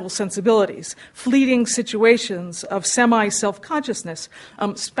archival sensibilities, fleeting situations of semi-self-consciousness,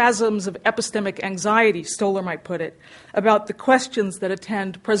 spasms of epistemic anxiety, Stoller might put it, about the questions that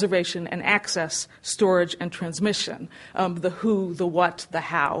attend preservation and access, storage and transmission, the who, the what, the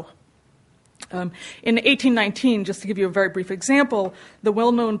how. In 1819, just to give you a very brief example, the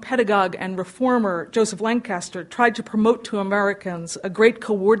well-known pedagogue and reformer Joseph Lancaster tried to promote to Americans a great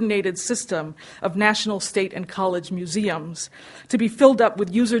coordinated system of national, state, and college museums to be filled up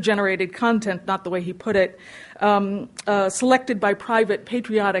with user-generated content, not the way he put it, selected by private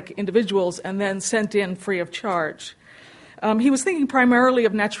patriotic individuals and then sent in free of charge. He was thinking primarily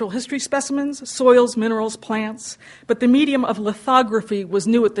of natural history specimens, soils, minerals, plants, but the medium of lithography was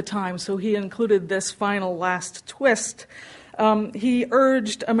new at the time, so he included this final last twist. He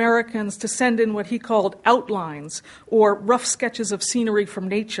urged Americans to send in what he called outlines, or rough sketches of scenery from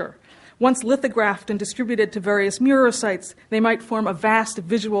nature. Once lithographed and distributed to various Murosites, they might form a vast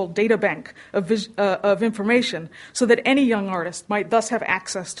visual data bank of information so that any young artist might thus have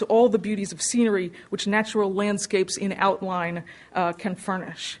access to all the beauties of scenery which natural landscapes in outline can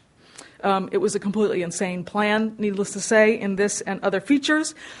furnish. It was a completely insane plan, needless to say, in this and other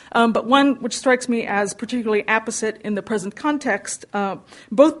features, but one which strikes me as particularly apposite in the present context,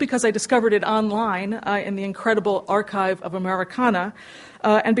 both because I discovered it online in the incredible Archive of Americana,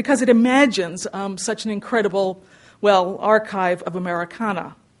 and because it imagines such an incredible, Archive of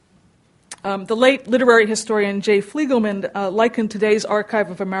Americana. The late literary historian Jay Fliegelman likened today's Archive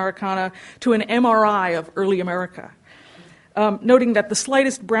of Americana to an MRI of early America, noting that the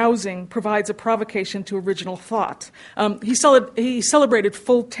slightest browsing provides a provocation to original thought. He celebrated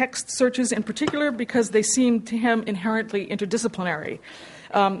full text searches in particular because they seemed to him inherently interdisciplinary.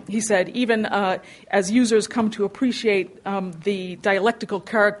 He said, even as users come to appreciate the dialectical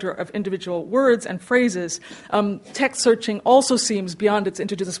character of individual words and phrases, text searching also seems, beyond its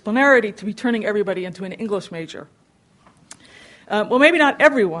interdisciplinarity, to be turning everybody into an English major. Maybe not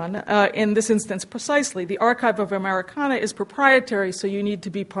everyone, in this instance precisely. The Archive of Americana is proprietary, so you need to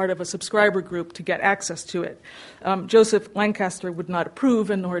be part of a subscriber group to get access to it. Joseph Lancaster would not approve,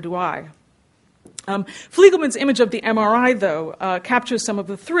 and nor do I. Fliegelman's image of the MRI, though, captures some of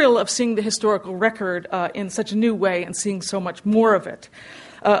the thrill of seeing the historical record in such a new way and seeing so much more of it.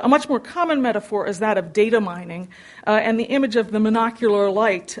 A much more common metaphor is that of data mining, and the image of the monocular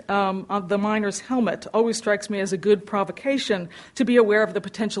light on the miner's helmet always strikes me as a good provocation to be aware of the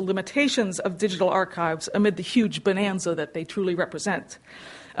potential limitations of digital archives amid the huge bonanza that they truly represent.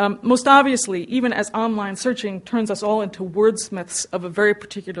 Most obviously, even as online searching turns us all into wordsmiths of a very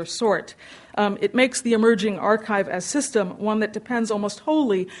particular sort, it makes the emerging archive as system one that depends almost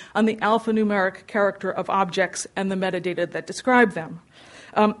wholly on the alphanumeric character of objects and the metadata that describe them.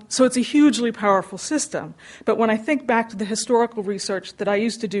 So it's a hugely powerful system. But when I think back to the historical research that I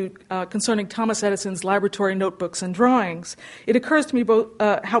used to do concerning Thomas Edison's laboratory notebooks and drawings, it occurs to me both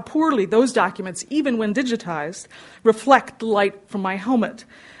how poorly those documents, even when digitized, reflect the light from my helmet,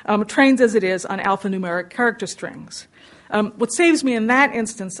 trained as it is on alphanumeric character strings. What saves me in that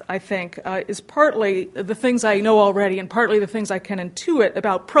instance, I think, is partly the things I know already and partly the things I can intuit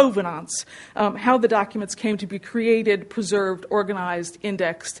about provenance, how the documents came to be created, preserved, organized,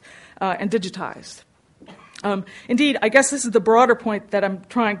 indexed, and digitized. Indeed, I guess this is the broader point that I'm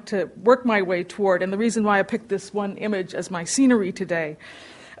trying to work my way toward, and the reason why I picked this one image as my scenery today.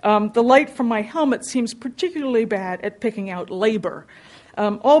 The light from my helmet seems particularly bad at picking out labor.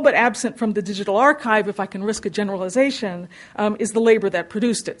 All but absent from the digital archive, if I can risk a generalization, is the labor that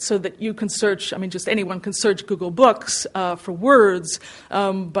produced it, so that you can search, just anyone can search Google Books for words,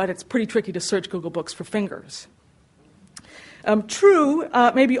 but it's pretty tricky to search Google Books for fingers. True,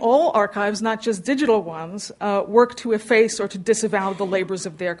 maybe all archives, not just digital ones, work to efface or to disavow the labors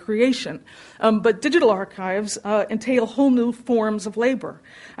of their creation. But digital archives entail whole new forms of labor.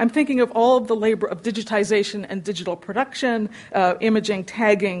 I'm thinking of all of the labor of digitization and digital production, imaging,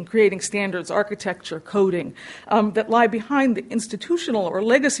 tagging, creating standards, architecture, coding, that lie behind the institutional or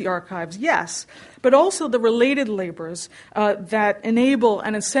legacy archives, yes, but also the related labors that enable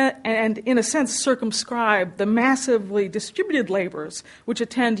and in a sense circumscribe the massively distributed labors which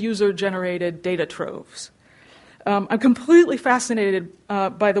attend user-generated data troves. I'm completely fascinated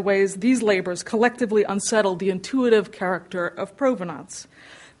by the ways these labors collectively unsettle the intuitive character of provenance.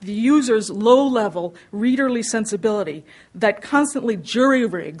 the user's low-level, readerly sensibility that constantly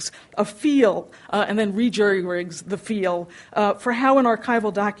jury-rigs a feel and then re-jury-rigs the feel for how an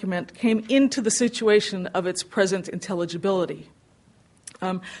archival document came into the situation of its present intelligibility.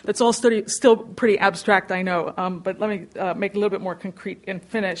 That's all still pretty abstract, I know, but let me make it a little bit more concrete and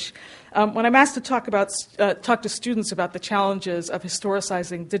finish. When I'm asked to talk to students about the challenges of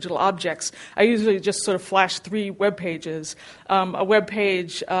historicizing digital objects, I usually just sort of flash 3 web pages. A web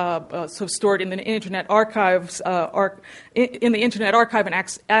page sort of stored in the Internet Archives, in the Internet Archive and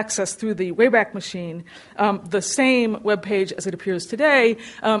accessed through the Wayback Machine, the same web page as it appears today,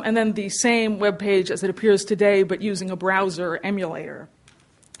 and then the same web page as it appears today, but using a browser emulator.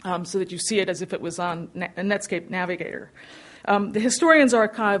 So that you see it as if it was on a Netscape Navigator. The Historian's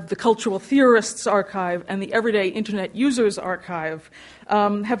Archive, the Cultural Theorist's Archive, and the Everyday Internet User's Archive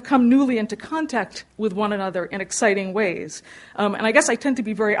have come newly into contact with one another in exciting ways. And I guess I tend to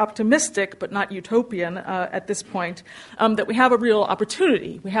be very optimistic, but not utopian at this point, that we have a real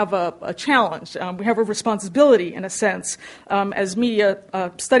opportunity. We have a challenge. We have a responsibility, in a sense, as media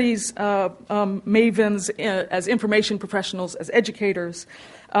studies mavens, as information professionals, as educators.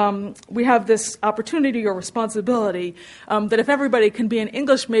 We have this opportunity or responsibility that if everybody can be an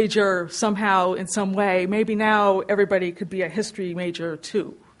English major somehow in some way, maybe now everybody could be a history major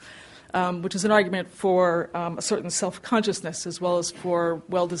too, which is an argument for a certain self-consciousness as well as for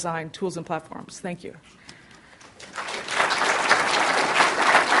well-designed tools and platforms. Thank you.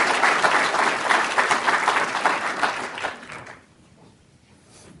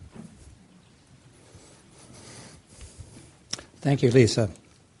 Thank you, Lisa.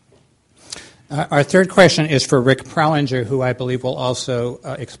 Our third question is for Rick Prelinger, who I believe will also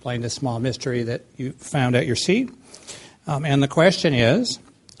explain the small mystery that you found at your seat. And the question is,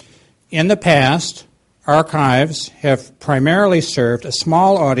 in the past, archives have primarily served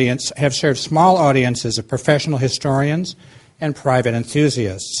small audiences of professional historians and private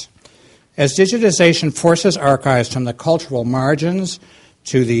enthusiasts. As digitization forces archives from the cultural margins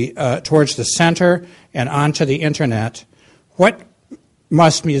to towards the center and onto the internet, what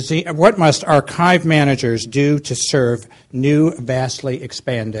must archive managers do to serve new, vastly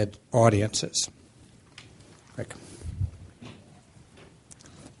expanded audiences? Rick.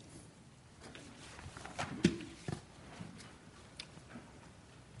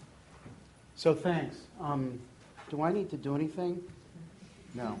 So thanks. Do I need to do anything?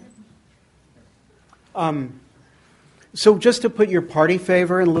 No. So just to put your party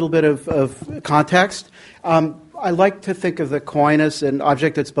favor in a little bit of context, I like to think of the coin as an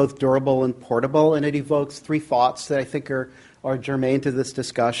object that's both durable and portable, and it evokes 3 thoughts that I think are germane to this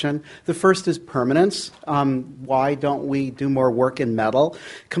discussion. The first is permanence. Why don't we do more work in metal?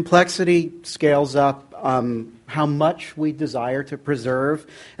 Complexity scales up how much we desire to preserve,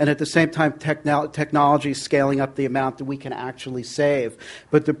 and at the same time technology is scaling up the amount that we can actually save.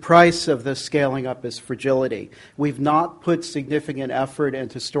 But the price of the scaling up is fragility. We've not put significant effort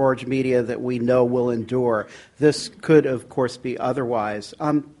into storage media that we know will endure. This could, of course, be otherwise.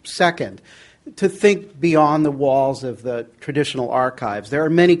 Second, to think beyond the walls of the traditional archives. There are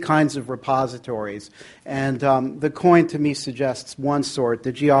many kinds of repositories, and the coin to me suggests one sort.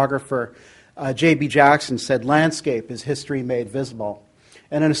 The geographer J.B. Jackson said, "Landscape is history made visible."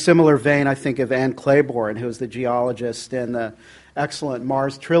 And in a similar vein, I think of Anne Claiborne, who was the geologist in the excellent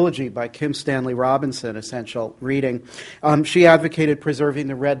Mars Trilogy by Kim Stanley Robinson, essential reading. She advocated preserving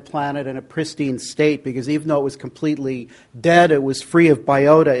the red planet in a pristine state because even though it was completely dead, it was free of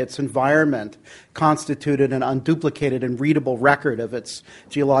biota. Its environment constituted an unduplicated and readable record of its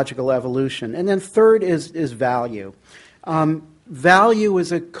geological evolution. And then third is value. Value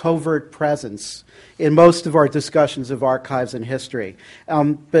is a covert presence in most of our discussions of archives and history.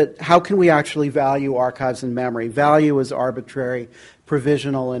 But how can we actually value archives and memory? Value is arbitrary,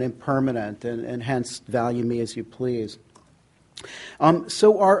 provisional, and impermanent, and hence value me as you please.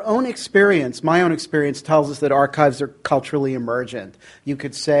 So our own experience, my own experience, tells us that archives are culturally emergent. You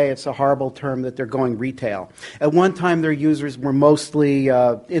could say it's a horrible term that they're going retail. At one time, their users were mostly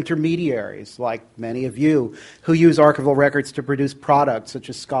intermediaries, like many of you, who use archival records to produce products such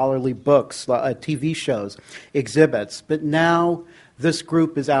as scholarly books, TV shows, exhibits. But now this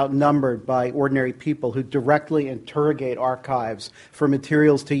group is outnumbered by ordinary people who directly interrogate archives for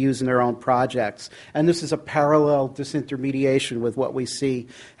materials to use in their own projects. And this is a parallel disintermediation with what we see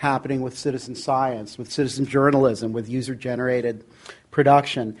happening with citizen science, with citizen journalism, with user-generated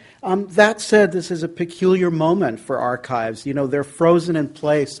production. That said, this is a peculiar moment for archives. They're frozen in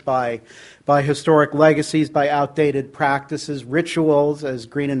place by historic legacies, by outdated practices, rituals, as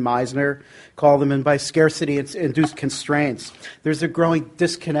Green and Meisner call them, and by scarcity-induced constraints. There's a growing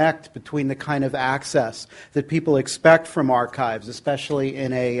disconnect between the kind of access that people expect from archives, especially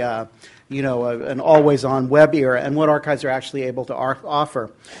in an always-on web era, and what archives are actually able to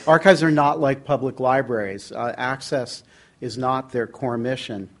offer. Archives are not like public libraries. Access is not their core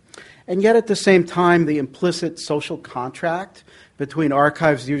mission. And yet, at the same time, the implicit social contract between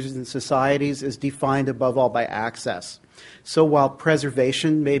archives users and societies is defined above all by access. So while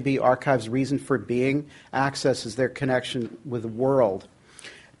preservation may be archives' reason for being, access is their connection with the world.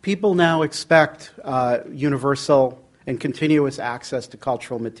 People now expect universal and continuous access to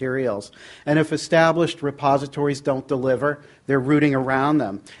cultural materials. And if established repositories don't deliver, they're rooting around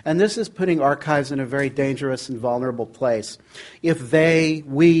them. And this is putting archives in a very dangerous and vulnerable place. If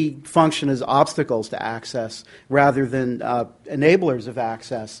we function as obstacles to access rather than enablers of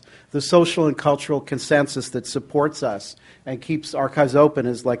access, the social and cultural consensus that supports us and keeps archives open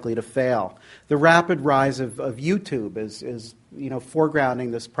is likely to fail. The rapid rise of YouTube is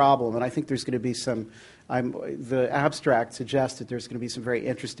foregrounding this problem, and I think there's going to be the abstract suggests that there's going to be some very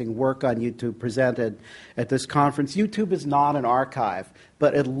interesting work on YouTube presented at this conference. YouTube is not an archive,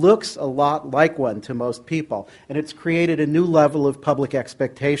 but it looks a lot like one to most people, and it's created a new level of public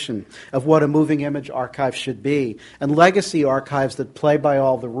expectation of what a moving image archive should be. And legacy archives that play by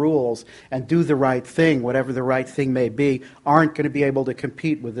all the rules and do the right thing, whatever the right thing may be, aren't going to be able to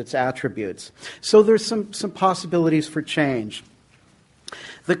compete with its attributes. So there's some possibilities for change.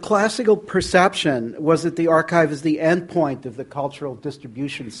 The classical perception was that the archive is the end point of the cultural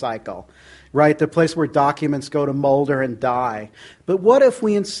distribution cycle, right? The place where documents go to molder and die. But what if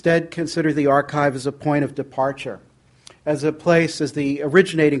we instead consider the archive as a point of departure, as a place, as the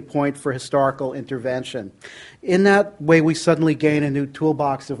originating point for historical intervention? In that way, we suddenly gain a new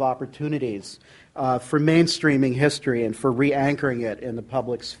toolbox of opportunities for mainstreaming history and for re-anchoring it in the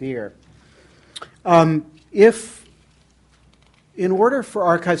public sphere. In order for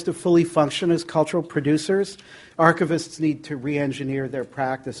archives to fully function as cultural producers, archivists need to re-engineer their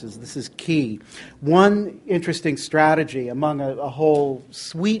practices. This is key. One interesting strategy among a whole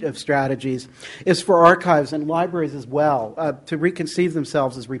suite of strategies is for archives and libraries as well to reconceive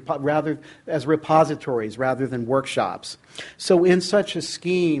themselves as repositories rather than workshops. So in such a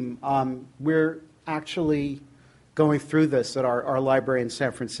scheme, we're actually going through this at our library in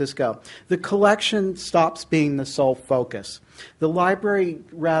San Francisco. The collection stops being the sole focus. The library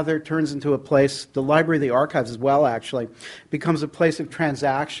rather turns into a place, the library, the archives as well actually, becomes a place of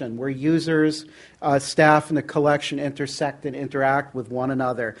transaction where users, staff, and the collection intersect and interact with one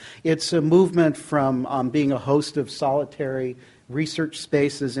another. It's a movement from being a host of solitary research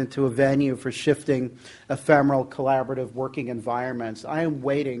spaces into a venue for shifting ephemeral collaborative working environments. I am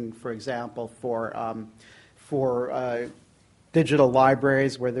waiting, for example, for digital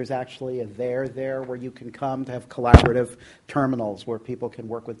libraries where there's actually a there where you can come to have collaborative terminals where people can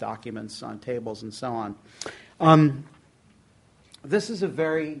work with documents on tables and so on. This is a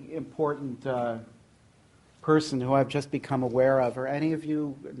very important person who I've just become aware of. Are any of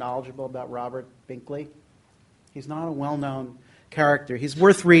you knowledgeable about Robert Binkley? He's not a well-known character. He's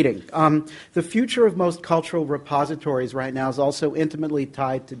worth reading. The future of most cultural repositories right now is also intimately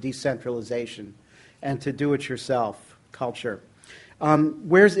tied to decentralization and to do-it-yourself culture.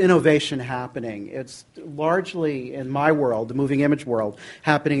 Where's innovation happening? It's largely, in my world, the moving image world,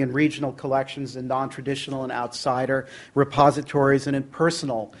 happening in regional collections and non-traditional and outsider repositories and in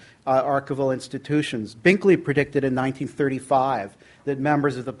personal archival institutions. Binkley predicted in 1935 that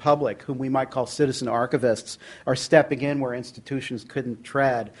members of the public, whom we might call citizen archivists, are stepping in where institutions couldn't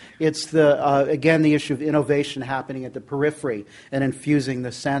tread. It's again the issue of innovation happening at the periphery and infusing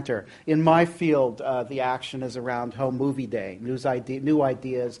the center. In my field, the action is around Home Movie Day. New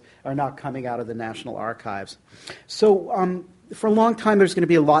ideas are not coming out of the National Archives. So for a long time, there's going to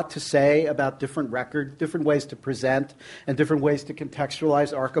be a lot to say about different ways to present and different ways to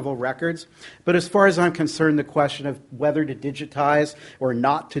contextualize archival records. But as far as I'm concerned, the question of whether to digitize or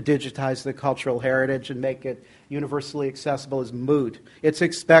not to digitize the cultural heritage and make it universally accessible is moot. It's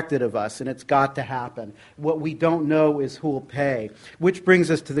expected of us, and it's got to happen. What we don't know is who will pay, which brings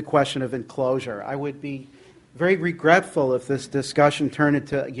us to the question of enclosure. I would be very regretful if this discussion turned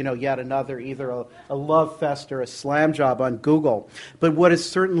into, yet another either a love fest or a slam job on Google. But what is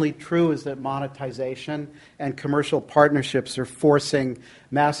certainly true is that monetization and commercial partnerships are forcing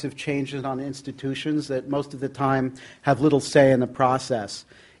massive changes on institutions that most of the time have little say in the process.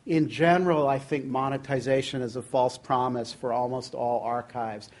 in general, I think monetization is a false promise for almost all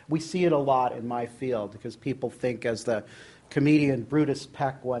archives. We see it a lot in my field because people think, as the comedian Brutus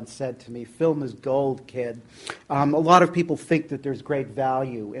Peck once said to me, film is gold, kid. A lot of people think that there's great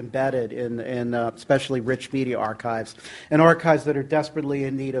value embedded in especially rich media archives. And archives that are desperately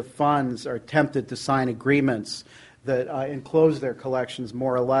in need of funds are tempted to sign agreements that enclose their collections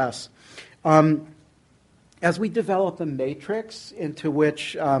more or less. As we develop a matrix into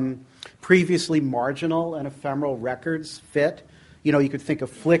which previously marginal and ephemeral records fit, you could think of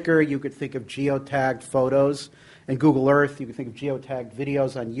Flickr, you could think of geotagged photos, and Google Earth, you can think of geotagged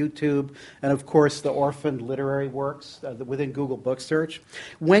videos on YouTube, and of course the orphaned literary works within Google Book Search.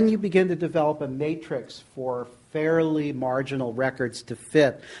 When you begin to develop a matrix for fairly marginal records to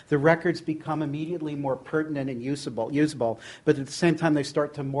fit, the records become immediately more pertinent and usable, but at the same time they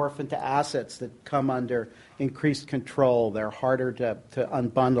start to morph into assets that come under increased control. They're harder to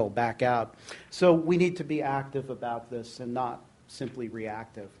unbundle back out. So we need to be active about this and not simply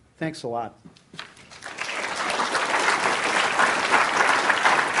reactive. Thanks a lot.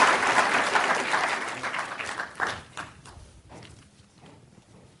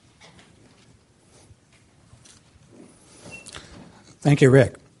 Thank you,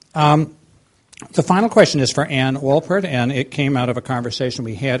 Rick. The final question is for Ann Wolpert, and it came out of a conversation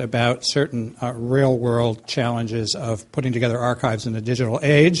we had about certain real-world challenges of putting together archives in the digital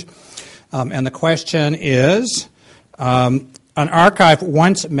age. And the question is, an archive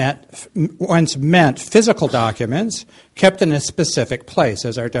once meant physical documents kept in a specific place,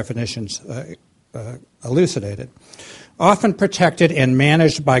 as our definitions elucidated, often protected and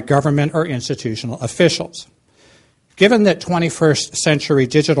managed by government or institutional officials. Given that 21st century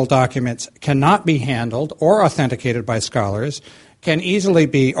digital documents cannot be handled or authenticated by scholars, can easily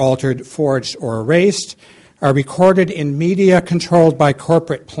be altered, forged, or erased, are recorded in media controlled by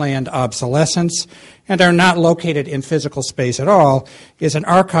corporate planned obsolescence, and are not located in physical space at all, is an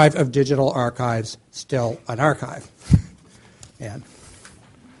archive of digital archives still an archive? And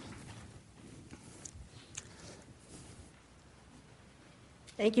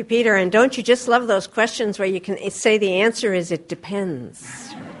thank you, Peter. And don't you just love those questions where you can say the answer is it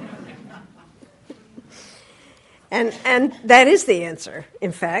depends? and that is the answer,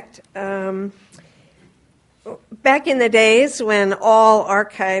 in fact. Back in the days when all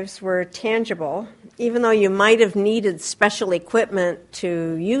archives were tangible, even though you might have needed special equipment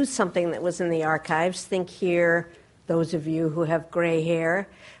to use something that was in the archives, think here, those of you who have gray hair,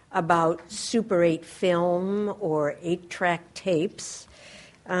 about Super 8 film or 8-track tapes.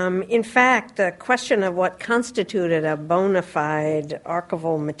 In fact, the question of what constituted a bona fide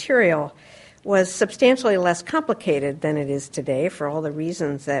archival material was substantially less complicated than it is today for all the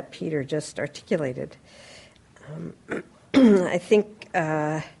reasons that Peter just articulated. I think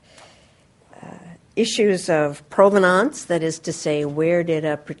issues of provenance, that is to say, where did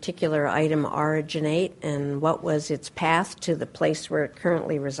a particular item originate and what was its path to the place where it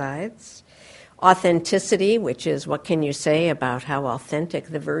currently resides. Authenticity, which is what can you say about how authentic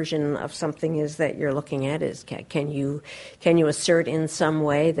the version of something is that you're looking at is. Can you assert in some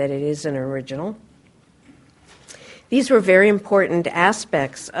way that it is an original? These were very important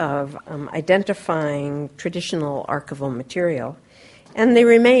aspects of identifying traditional archival material, and they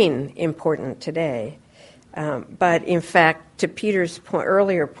remain important today. But in fact, to Peter's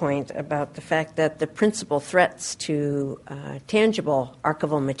earlier point about the fact that the principal threats to tangible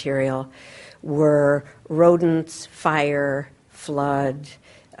archival material were rodents, fire, flood,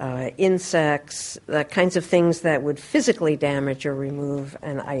 insects, the kinds of things that would physically damage or remove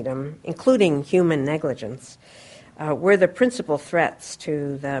an item, including human negligence, were the principal threats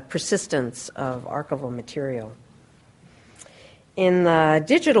to the persistence of archival material. In the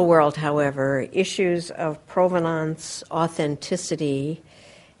digital world, however, issues of provenance, authenticity,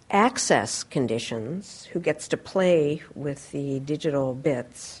 access conditions, who gets to play with the digital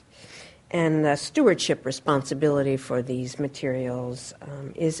bits, and the stewardship responsibility for these materials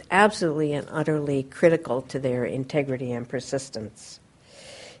is absolutely and utterly critical to their integrity and persistence.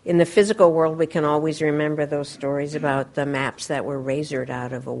 In the physical world, we can always remember those stories about the maps that were razored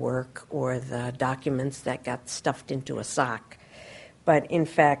out of a work or the documents that got stuffed into a sock. But in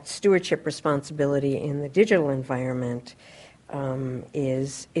fact, stewardship responsibility in the digital environment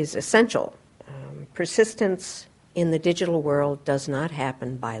is essential. Persistence in the digital world does not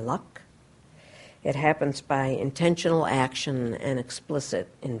happen by luck. It happens by intentional action and explicit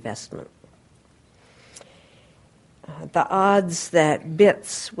investment. The odds that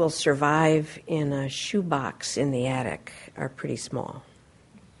bits will survive in a shoebox in the attic are pretty small.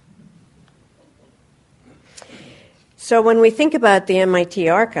 So when we think about the MIT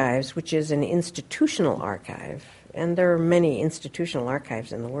archives, which is an institutional archive, and there are many institutional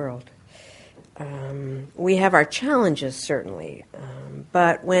archives in the world, we have our challenges, certainly.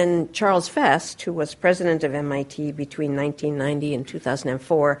 But when Charles Fest, who was president of MIT between 1990 and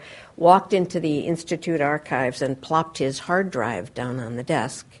 2004, walked into the Institute archives and plopped his hard drive down on the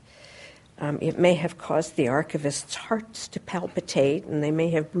desk, it may have caused the archivists' hearts to palpitate, and they may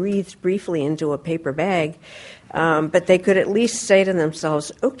have breathed briefly into a paper bag, but they could at least say to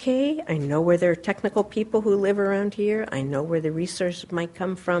themselves, okay, I know where there are technical people who live around here. I know where the resources might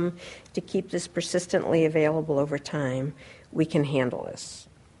come from to keep this persistently available over time. We can handle this.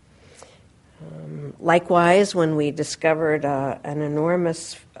 Likewise, when we discovered an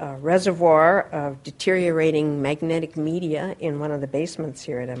enormous reservoir of deteriorating magnetic media in one of the basements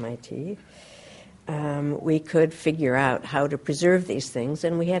here at MIT, we could figure out how to preserve these things,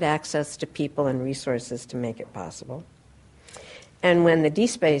 and we had access to people and resources to make it possible. And when the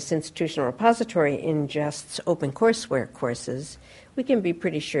DSpace Institutional Repository ingests OpenCourseWare courses, we can be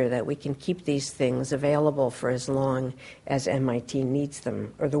pretty sure that we can keep these things available for as long as MIT needs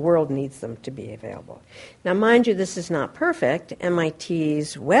them, or the world needs them to be available. Now, mind you, this is not perfect.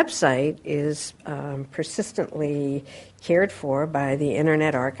 MIT's website is persistently cared for by the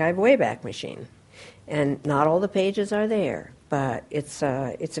Internet Archive Wayback Machine. And not all the pages are there, but it's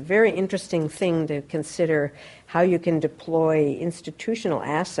a very interesting thing to consider how you can deploy institutional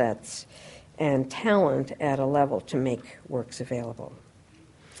assets and talent at a level to make works available.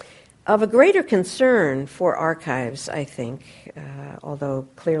 Of a greater concern for archives, I think, although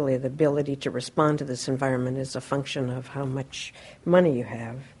clearly the ability to respond to this environment is a function of how much money you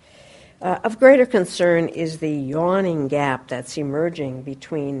have, of greater concern is the yawning gap that's emerging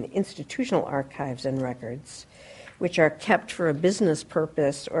between institutional archives and records, which are kept for a business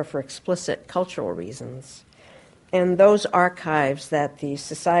purpose or for explicit cultural reasons, and those archives that the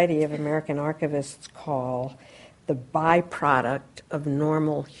Society of American Archivists call the byproduct of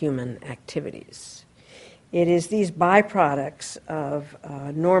normal human activities. It is these byproducts of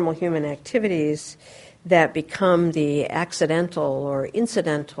normal human activities that become the accidental or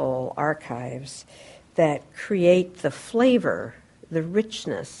incidental archives that create the flavor, the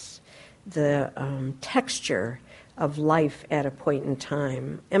richness, the texture of life at a point in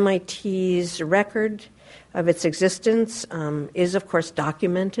time. MIT's record of its existence is, of course,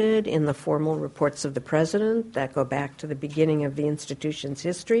 documented in the formal reports of the president that go back to the beginning of the institution's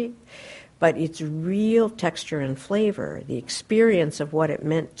history. But its real texture and flavor, the experience of what it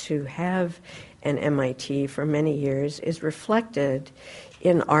meant to have an MIT for many years, is reflected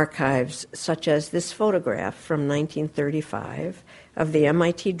in archives such as this photograph from 1935 of the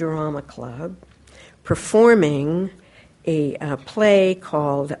MIT Drama Club performing a play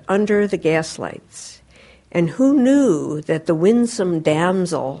called Under the Gaslights. And who knew that the winsome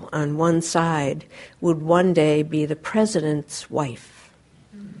damsel on one side would one day be the president's wife?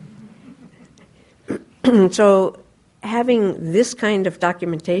 So having this kind of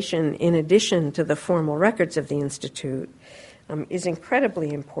documentation in addition to the formal records of the Institute is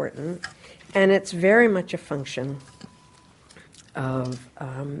incredibly important, and it's very much a function of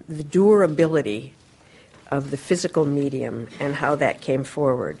the durability of the physical medium and how that came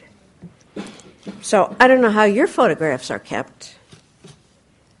forward. So I don't know how your photographs are kept,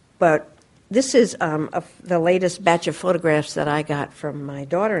 but this is the latest batch of photographs that I got from my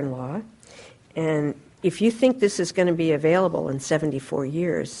daughter-in-law, and if you think this is going to be available in 74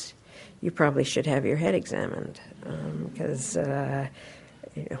 years, you probably should have your head examined, because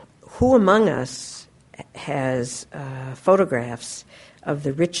who among us has photographs of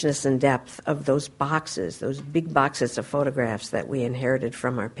the richness and depth of those boxes, those big boxes of photographs that we inherited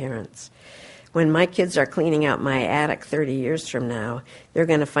from our parents? When my kids are cleaning out my attic 30 years from now, they're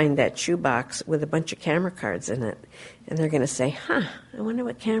going to find that shoebox with a bunch of camera cards in it. And they're going to say, I wonder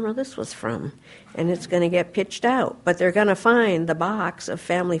what camera this was from. And it's going to get pitched out. But they're going to find the box of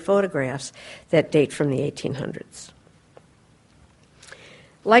family photographs that date from the 1800s.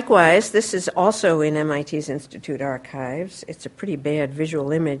 Likewise, this is also in MIT's Institute archives. It's a pretty bad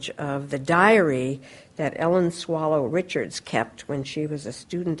visual image of the diary that Ellen Swallow Richards kept when she was a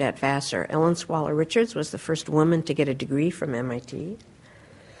student at Vassar. Ellen Swallow Richards was the first woman to get a degree from MIT.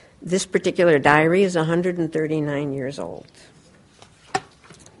 This particular diary is 139 years old.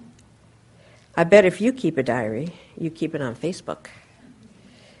 I bet if you keep a diary, you keep it on Facebook.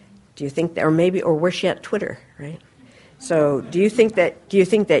 Do you think that, or worse yet, Twitter, right? So do you think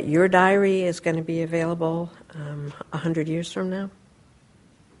that your diary is going to be available 100 years from now?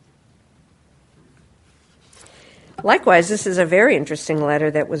 Likewise, this is a very interesting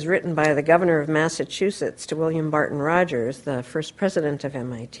letter that was written by the governor of Massachusetts to William Barton Rogers, the first president of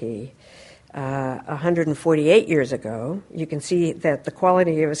MIT, 148 years ago. You can see that the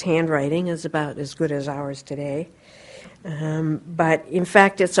quality of his handwriting is about as good as ours today. But in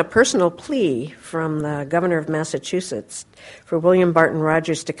fact, it's a personal plea from the governor of Massachusetts for William Barton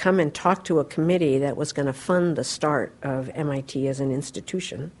Rogers to come and talk to a committee that was going to fund the start of MIT as an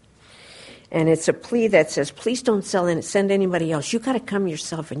institution. And it's a plea that says, please don't send anybody else. You've got to come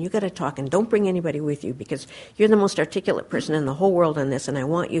yourself and you've got to talk, and don't bring anybody with you because you're the most articulate person in the whole world on this, and I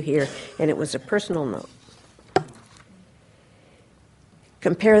want you here. And it was a personal note.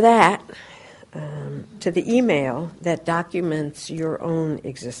 Compare that to the email that documents your own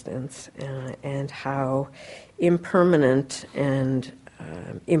existence and how impermanent and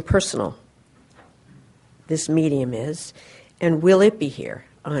impersonal this medium is, and will it be here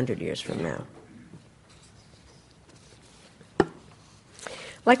 100 years from now?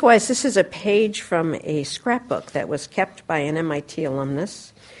 Likewise, this is a page from a scrapbook that was kept by an MIT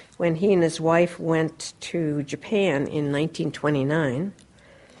alumnus when he and his wife went to Japan in 1929.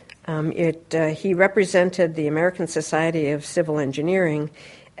 He represented the American Society of Civil Engineering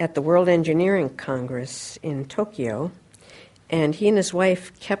at the World Engineering Congress in Tokyo, and he and his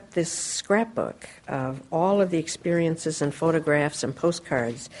wife kept this scrapbook of all of the experiences and photographs and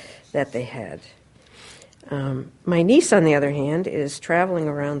postcards that they had. My niece, on the other hand, is traveling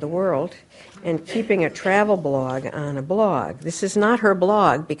around the world and keeping a travel blog on a blog. This is not her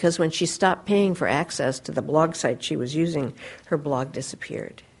blog because when she stopped paying for access to the blog site she was using, her blog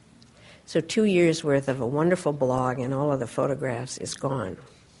disappeared. So 2 years' worth of a wonderful blog and all of the photographs is gone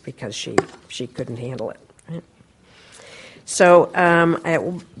because she couldn't handle it. Right? So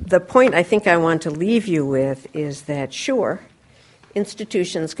the point I think I want to leave you with is that, sure,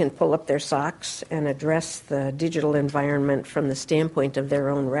 institutions can pull up their socks and address the digital environment from the standpoint of their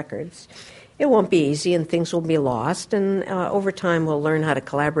own records. It won't be easy and things will be lost, and over time we'll learn how to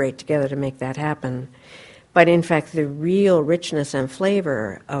collaborate together to make that happen. But in fact, the real richness and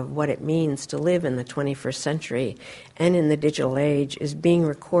flavor of what it means to live in the 21st century and in the digital age is being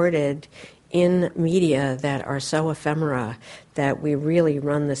recorded in media that are so ephemera that we really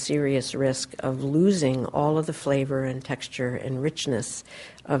run the serious risk of losing all of the flavor and texture and richness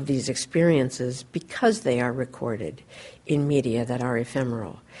of these experiences because they are recorded in media that are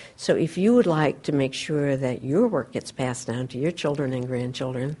ephemeral. So if you would like to make sure that your work gets passed down to your children and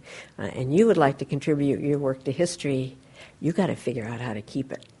grandchildren, and you would like to contribute your work to history, you've got to figure out how to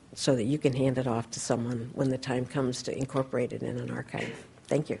keep it so that you can hand it off to someone when the time comes to incorporate it in an archive.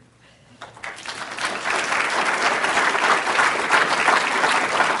 Thank you.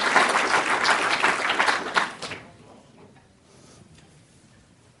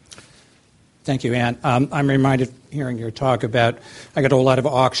 Thank you, Anne. I'm reminded, hearing your talk about, I go to a lot of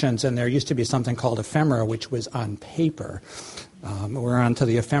auctions, and there used to be something called ephemera, which was on paper. We're on to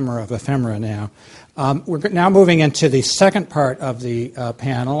the ephemera of ephemera now. We're now moving into the second part of the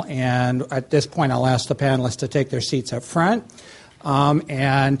panel, and at this point I'll ask the panelists to take their seats up front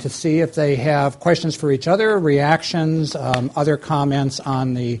and to see if they have questions for each other, reactions, other comments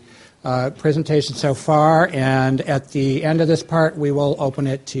on the presentation so far, and at the end of this part we will open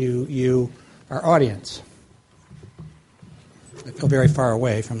it to you, our audience. I feel very far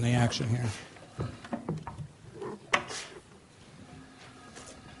away from the action here.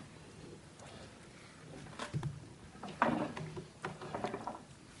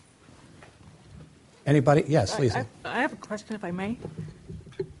 Anybody? Yes, Lisa. I have a question, if I may.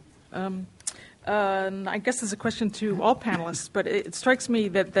 I guess it's a question to all panelists, but it strikes me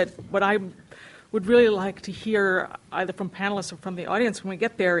that what I would really like to hear, either from panelists or from the audience when we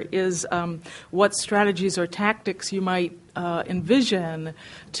get there, is what strategies or tactics you might envision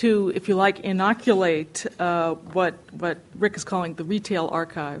to, if you like, inoculate what Rick is calling the retail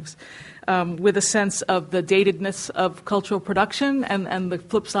archives, with a sense of the datedness of cultural production and the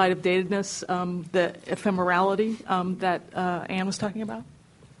flip side of datedness, the ephemerality that Anne was talking about.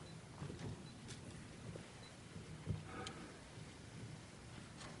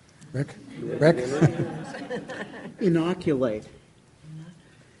 Rick? Inoculate.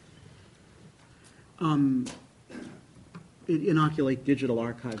 Inoculate digital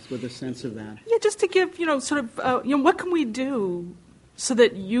archives with a sense of that. Yeah, just to give, what can we do so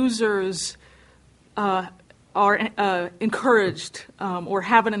that users are encouraged or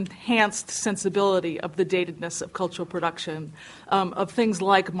have an enhanced sensibility of the datedness of cultural production, of things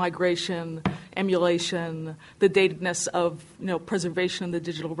like migration, emulation, the datedness of preservation in the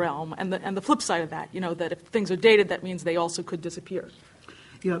digital realm, and the flip side of that, that if things are dated, that means they also could disappear.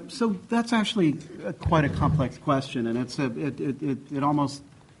 Yeah, so that's actually quite a complex question, and it almost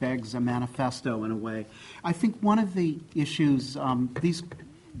begs a manifesto in a way. I think one of the issues, a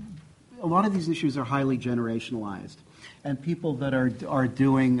lot of these issues are highly generationalized, and people that are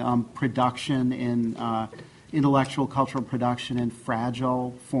doing production in intellectual cultural production in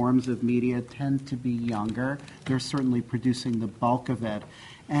fragile forms of media tend to be younger. They're certainly producing the bulk of it,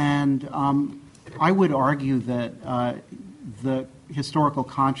 and I would argue that the historical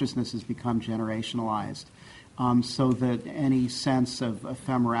consciousness has become generationalized, so that any sense of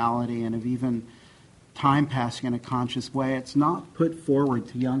ephemerality and of even time passing in a conscious way, it's not put forward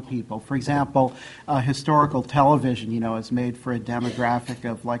to young people. For example, historical television, is made for a demographic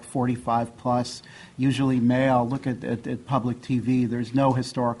of like 45 plus, usually male. Look at public TV. There's no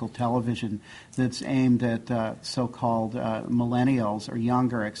historical television that's aimed at so-called millennials or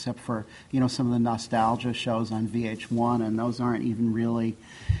younger, except for, some of the nostalgia shows on VH1, and those aren't even really.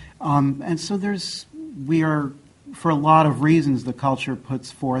 And so for a lot of reasons, the culture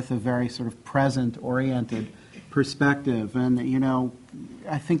puts forth a very sort of present-oriented perspective. And,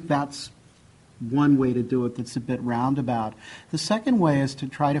 I think that's one way to do it that's a bit roundabout. The second way is to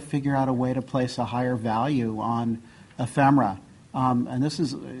try to figure out a way to place a higher value on ephemera. And this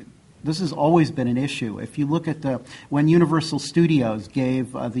has always been an issue. If you look at when Universal Studios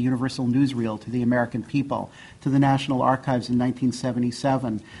gave the Universal Newsreel to the American people, to the National Archives in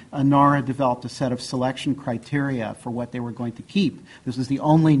 1977, NARA developed a set of selection criteria for what they were going to keep. This was the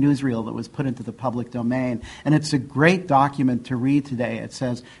only newsreel that was put into the public domain. And it's a great document to read today. It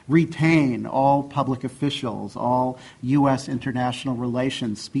says, retain all public officials, all U.S. international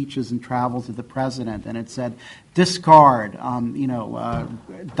relations, speeches and travels of the president. And it said, discard,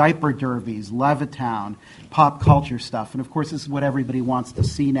 diaper derbies, Levittown, pop culture stuff. And, of course, this is what everybody wants to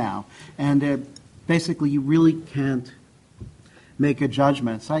see now. And basically, you really can't make a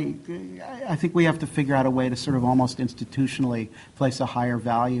judgment. So I think we have to figure out a way to sort of almost institutionally place a higher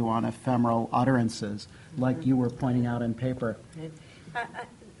value on ephemeral utterances, like you were pointing out in paper.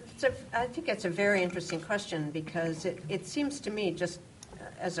 I think it's a very interesting question because it seems to me, just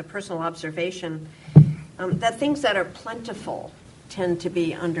as a personal observation, that things that are plentiful tend to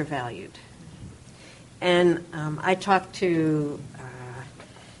be undervalued. And I talk to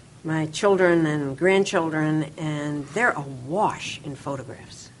my children and grandchildren, and they're awash in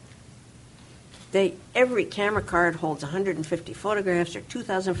photographs. Every camera card holds 150 photographs or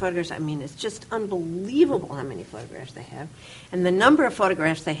 2,000 photographs. I mean, it's just unbelievable how many photographs they have. And the number of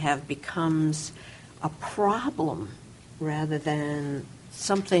photographs they have becomes a problem rather than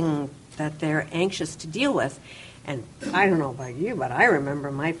something that they're anxious to deal with. And I don't know about you, but I remember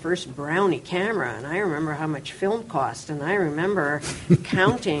my first Brownie camera, and I remember how much film cost, and I remember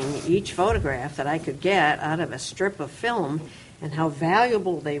counting each photograph that I could get out of a strip of film and how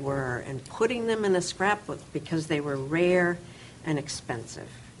valuable they were, and putting them in a scrapbook because they were rare and expensive.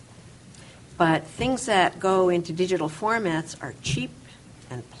 But things that go into digital formats are cheap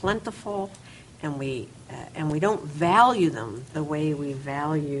and plentiful, and we don't value them the way we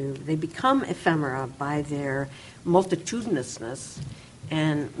value. They become ephemera by their multitudinousness,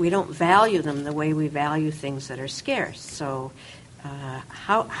 and we don't value them the way we value things that are scarce. So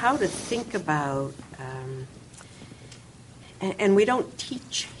how to think about, and we don't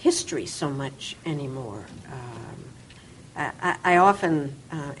teach history so much anymore. I often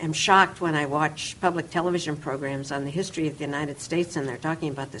am shocked when I watch public television programs on the history of the United States and they're talking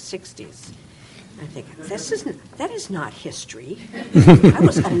about the 60s. I think, that is not history. I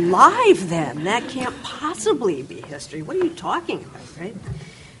was alive then. That can't possibly be history. What are you talking about, right?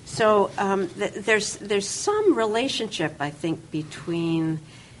 So there's some relationship, I think, between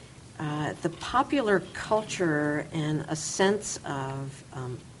the popular culture and a sense of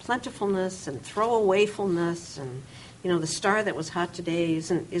plentifulness and throwawayfulness, and the star that was hot today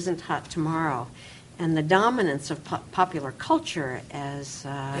isn't hot tomorrow. And the dominance of popular culture as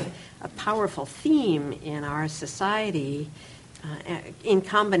a powerful theme in our society, in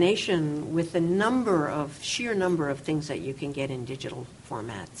combination with the sheer number of things that you can get in digital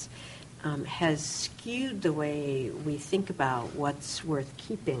formats, has skewed the way we think about what's worth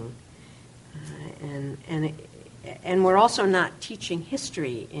keeping. And we're also not teaching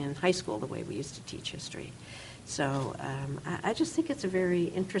history in high school the way we used to teach history. So I just think it's a very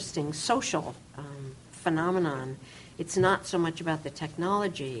interesting social phenomenon. It's not so much about the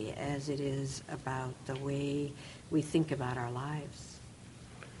technology as it is about the way we think about our lives.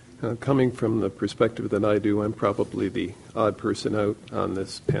 Coming from the perspective that I do, I'm probably the odd person out on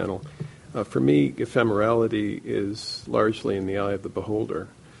this panel. For me, ephemerality is largely in the eye of the beholder.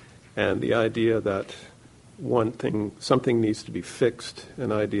 And the idea that something needs to be fixed,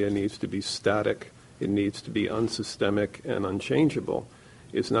 an idea needs to be static, it needs to be unsystemic and unchangeable,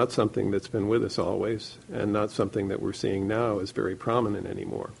 is not something that's been with us always, and not something that we're seeing now is very prominent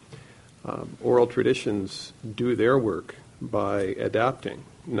anymore. Oral traditions do their work by adapting,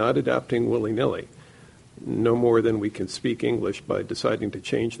 not adapting willy-nilly, no more than we can speak English by deciding to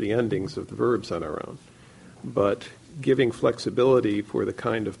change the endings of the verbs on our own, but giving flexibility for the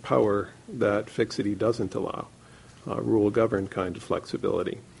kind of power that fixity doesn't allow, rule-governed kind of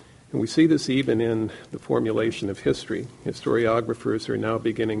flexibility. And we see this even in the formulation of history. Historiographers are now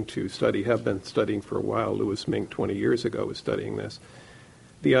beginning to study, have been studying for a while. Louis Mink 20 years ago was studying this.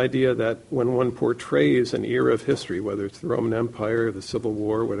 The idea that when one portrays an era of history, whether it's the Roman Empire, the Civil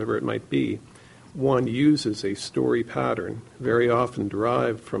War, whatever it might be, one uses a story pattern, very often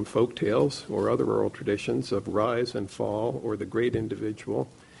derived from folk tales or other oral traditions of rise and fall or the great individual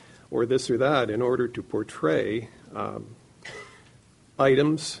or this or that, in order to portray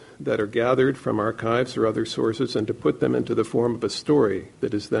items that are gathered from archives or other sources and to put them into the form of a story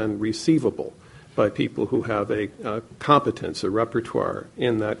that is then receivable by people who have a competence, a repertoire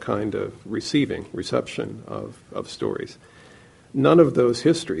in that kind of reception of stories. None of those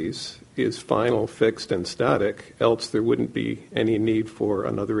histories is final, fixed, and static, else there wouldn't be any need for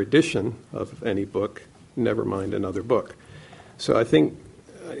another edition of any book, never mind another book. So I think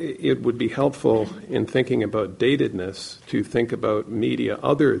it would be helpful in thinking about datedness to think about media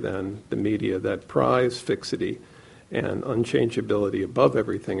other than the media that prize fixity and unchangeability above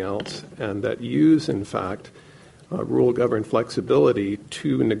everything else, and that use, in fact, rule-governed flexibility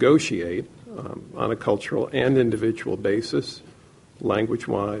to negotiate on a cultural and individual basis,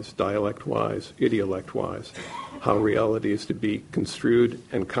 language-wise, dialect-wise, idiolect-wise, how reality is to be construed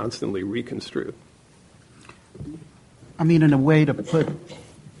and constantly reconstrued. I mean, in a way to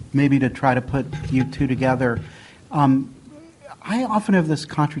try to put you two together, I often have this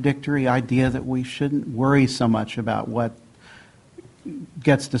contradictory idea that we shouldn't worry so much about what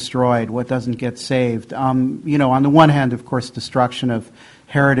gets destroyed, what doesn't get saved. On the one hand, of course, destruction of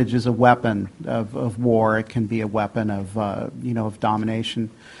heritage is a weapon of war. It can be a weapon of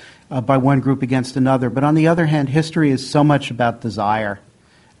domination by one group against another. But on the other hand, history is so much about desire.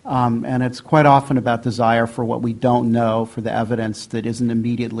 And it's quite often about desire for what we don't know, for the evidence that isn't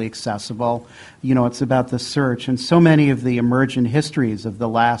immediately accessible. It's about the search. And so many of the emergent histories of the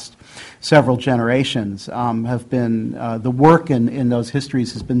last several generations have been, the work in those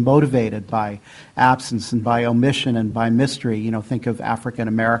histories has been motivated by absence and by omission and by mystery. Think of African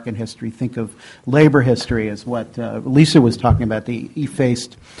American history, think of labor history as what Lisa was talking about, the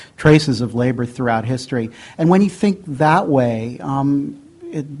effaced traces of labor throughout history. And when you think that way,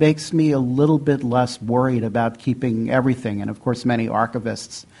 it makes me a little bit less worried about keeping everything. And of course, many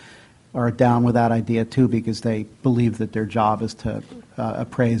archivists are down with that idea too, because they believe that their job is to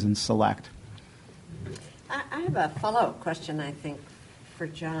appraise and select. I have a follow-up question, I think, for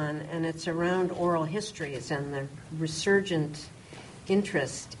John, and it's around oral histories and the resurgent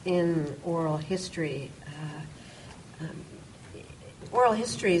interest in oral history. Oral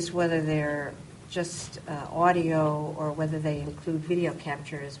histories, whether they're just audio or whether they include video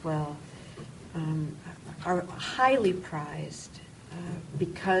capture as well, are highly prized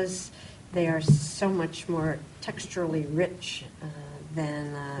because they are so much more texturally rich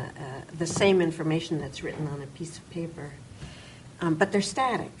than the same information that's written on a piece of paper. But they're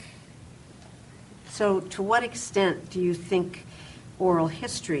static. So to what extent do you think oral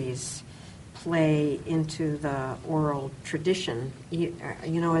histories play into the oral tradition?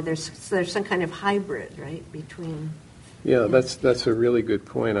 There's some kind of hybrid, right, between... Yeah, that's a really good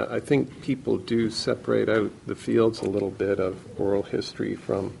point. I think people do separate out the fields a little bit of oral history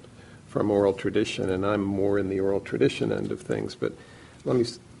from oral tradition, and I'm more in the oral tradition end of things. But let me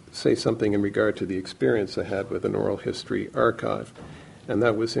say something in regard to the experience I had with an oral history archive. And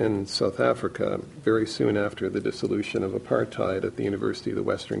that was in South Africa very soon after the dissolution of apartheid at the University of the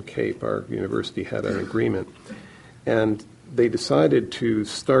Western Cape. Our university had an agreement. And they decided to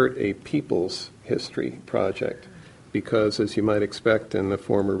start a people's history project because, as you might expect in the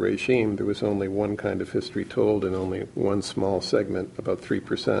former regime, there was only one kind of history told and only one small segment, about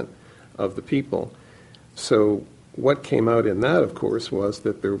 3% of the people. So what came out in that, of course, was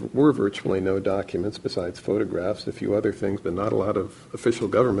that there were virtually no documents besides photographs, a few other things, but not a lot of official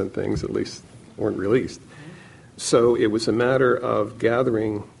government things, at least weren't released. So it was a matter of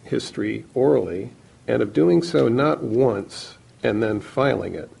gathering history orally and of doing so not once and then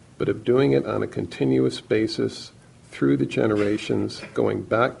filing it, but of doing it on a continuous basis through the generations, going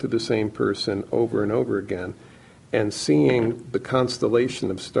back to the same person over and over again, and seeing the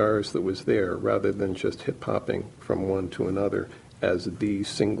constellation of stars that was there rather than just hip-hopping from one to another as the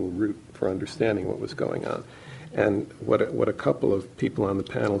single route for understanding what was going on. And what a couple of people on the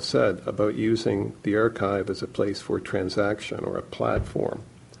panel said about using the archive as a place for transaction or a platform,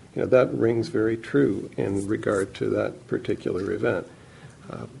 that rings very true in regard to that particular event.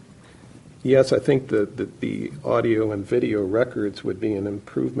 Yes, I think that the audio and video records would be an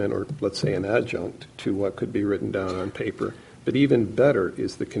improvement, or let's say an adjunct, to what could be written down on paper. But even better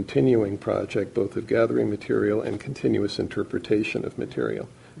is the continuing project, both of gathering material and continuous interpretation of material,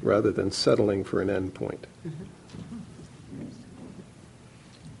 rather than settling for an endpoint.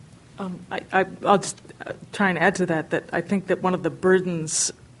 I'll just try and add to that I think that one of the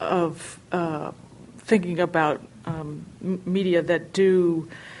burdens of thinking about media that do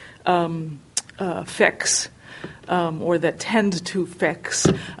fix or that tend to fix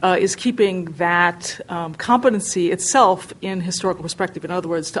is keeping that competency itself in historical perspective. In other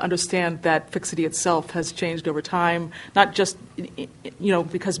words, to understand that fixity itself has changed over time, not just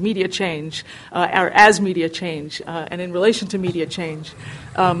because media change or as media change and in relation to media change,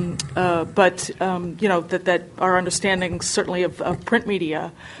 but that our understanding certainly of print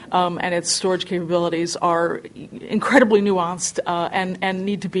media and its storage capabilities are incredibly nuanced and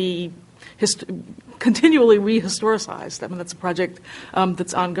need to be continually rehistoricized. I mean, that's a project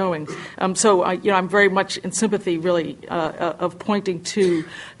that's ongoing. So I'm very much in sympathy, really, of pointing to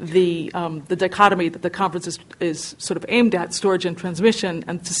the dichotomy that the conference is sort of aimed at, storage and transmission,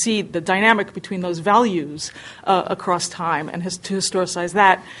 and to see the dynamic between those values across time, and to historicize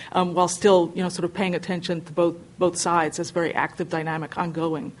that while still, sort of paying attention to both sides as very active, dynamic,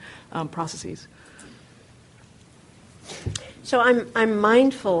 ongoing processes. So I'm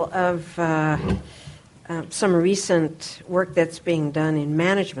mindful of some recent work that's being done in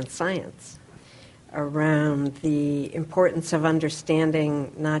management science around the importance of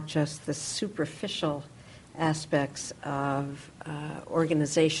understanding not just the superficial aspects of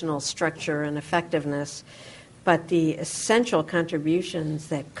organizational structure and effectiveness, but the essential contributions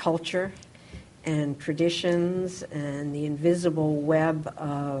that culture and traditions and the invisible web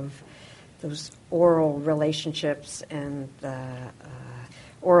of those oral relationships and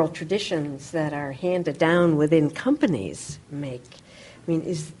oral traditions that are handed down within companies make. I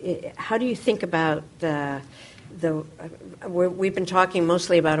mean, how do you think about we've been talking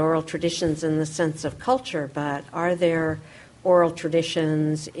mostly about oral traditions in the sense of culture, but are there oral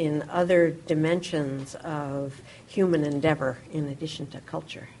traditions in other dimensions of human endeavor in addition to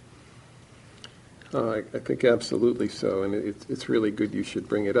culture? I think absolutely so, and it's really good you should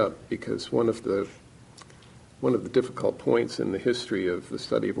bring it up, because one of the difficult points in the history of the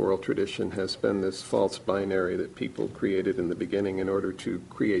study of oral tradition has been this false binary that people created in the beginning in order to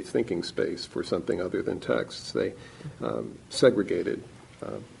create thinking space for something other than texts. They segregated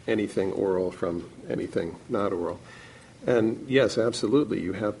anything oral from anything not oral. And yes, absolutely,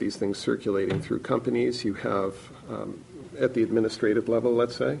 you have these things circulating through companies. You have, at the administrative level,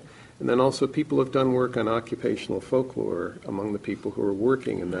 let's say, and then also people have done work on occupational folklore among the people who are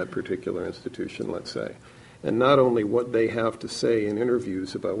working in that particular institution, let's say. And not only what they have to say in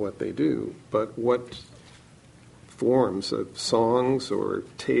interviews about what they do, but what forms of songs or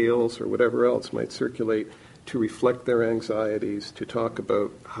tales or whatever else might circulate to reflect their anxieties, to talk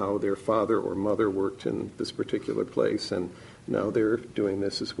about how their father or mother worked in this particular place and now they're doing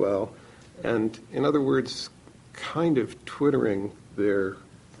this as well. And in other words, kind of twittering their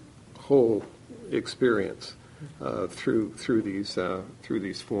whole experience through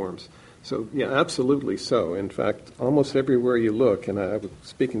these forms. So yeah, absolutely so. In fact, almost everywhere you look, and I was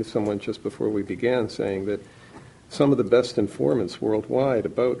speaking to someone just before we began saying that some of the best informants worldwide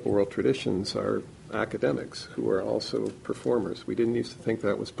about oral traditions are academics who are also performers. We didn't used to think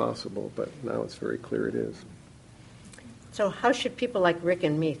that was possible, but now it's very clear it is. So how should people like Rick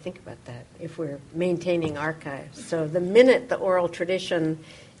and me think about that if we're maintaining archives? So the minute the oral tradition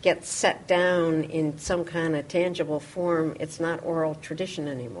gets set down in some kind of tangible form, it's not oral tradition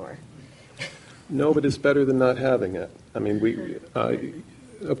anymore. No, but it's better than not having it. I mean,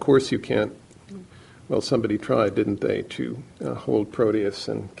 of course you can't, well, somebody tried, didn't they, to hold Proteus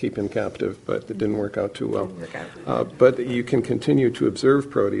and keep him captive, but it didn't work out too well. But you can continue to observe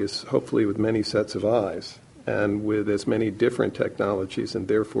Proteus, hopefully with many sets of eyes, and with as many different technologies and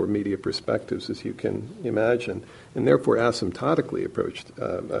therefore media perspectives as you can imagine, and therefore asymptotically approach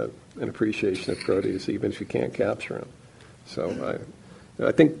an appreciation of Proteus, even if you can't capture him. So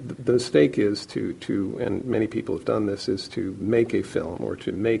I think the stake is to, and many people have done this, is to make a film or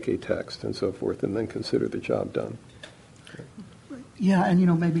to make a text and so forth, and then consider the job done. Yeah,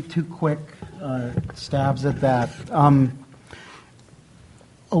 and maybe two quick stabs at that.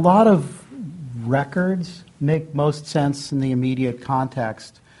 A lot of records make most sense in the immediate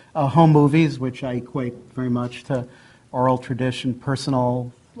context. Home movies, which I equate very much to oral tradition,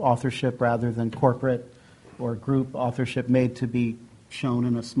 personal authorship rather than corporate or group authorship, made to be shown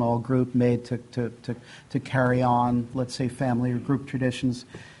in a small group, made to carry on, let's say, family or group traditions.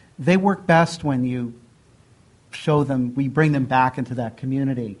 They work best when you show them, we bring them back into that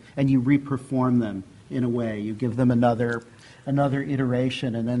community, and you reperform them in a way. You give them another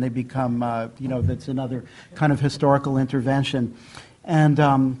iteration, and then they become, that's another kind of historical intervention. And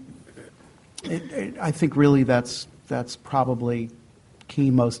I think really that's probably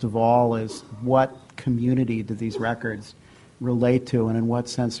key most of all, is what community do these records relate to, and in what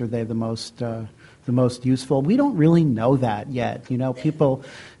sense are they the most useful? We don't really know that yet. People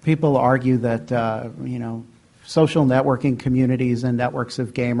argue that social networking communities and networks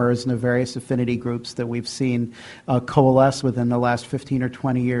of gamers and the various affinity groups that we've seen coalesce within the last 15 or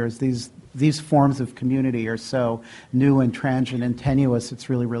 20 years. These forms of community are so new and transient and tenuous, it's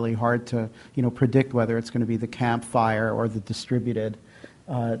really, really hard to predict whether it's going to be the campfire or the distributed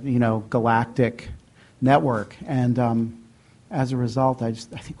galactic network. And as a result, I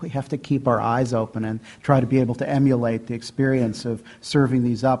think we have to keep our eyes open and try to be able to emulate the experience of serving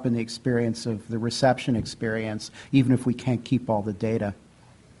these up and the experience of the reception experience, even if we can't keep all the data.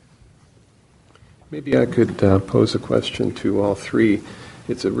 Maybe I could pose a question to all three.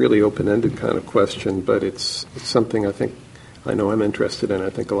 It's a really open-ended kind of question, but it's something I know I'm interested in. I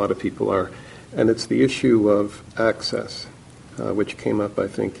think a lot of people are. And it's the issue of access, which came up, I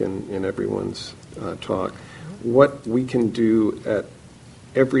think, in everyone's talk. What we can do at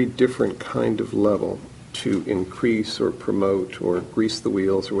every different kind of level to increase or promote or grease the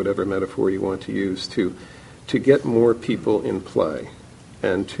wheels or whatever metaphor you want to use to get more people in play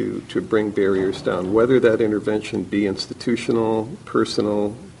and to bring barriers down, whether that intervention be institutional,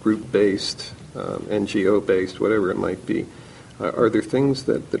 personal, group-based, NGO-based, whatever it might be. Are there things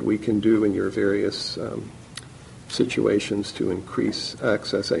that we can do in your various situations to increase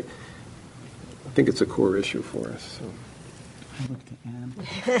access? I think it's a core issue for us. So. I look to Anne.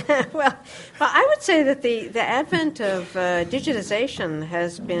 Well, I would say that the advent of digitization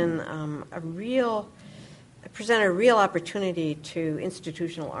has been presented a real opportunity to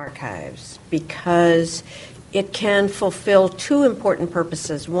institutional archives, because it can fulfill two important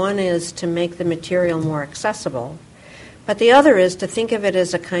purposes. One is to make the material more accessible, but the other is to think of it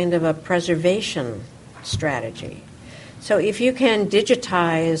as a kind of a preservation strategy. So if you can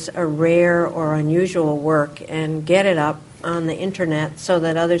digitize a rare or unusual work and get it up on the internet so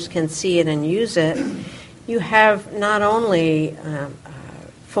that others can see it and use it, you have not only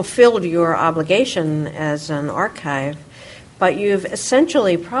fulfilled your obligation as an archive, but you've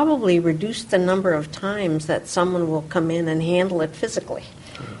essentially probably reduced the number of times that someone will come in and handle it physically.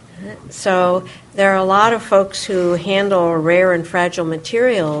 So there are a lot of folks who handle rare and fragile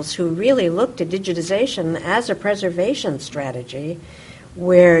materials who really look to digitization as a preservation strategy,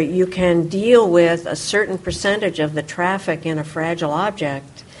 where you can deal with a certain percentage of the traffic in a fragile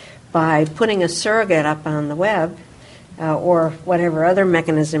object by putting a surrogate up on the web or whatever other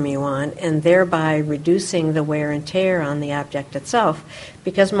mechanism you want, and thereby reducing the wear and tear on the object itself.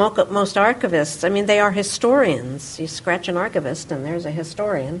 Because most archivists, they are historians. You scratch an archivist and there's a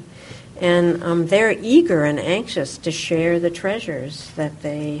historian. And they're eager and anxious to share the treasures that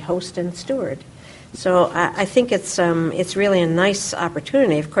they host and steward. So I think it's really a nice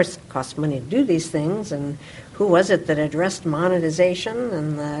opportunity. Of course, it costs money to do these things, and who was it that addressed monetization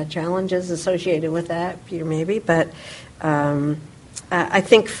and the challenges associated with that, Peter, maybe? But I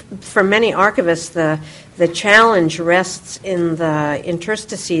think for many archivists, the challenge rests in the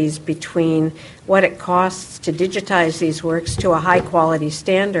interstices between what it costs to digitize these works to a high-quality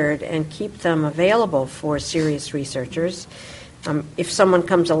standard and keep them available for serious researchers. If someone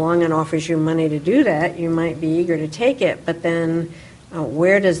comes along and offers you money to do that, you might be eager to take it, but then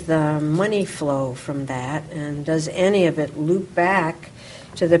where does the money flow from that, and does any of it loop back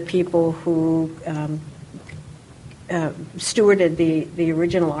to the people who stewarded the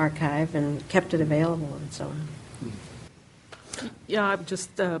original archive and kept it available and so on? Yeah, I would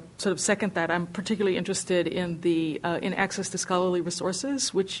just sort of second that. I'm particularly interested in in access to scholarly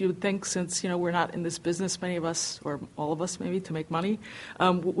resources, which you would think, since we're not in this business, many of us, or all of us maybe, to make money,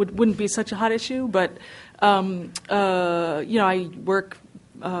 wouldn't be such a hot issue. But I work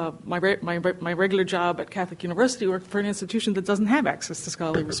my regular job at Catholic University worked for an institution that doesn't have access to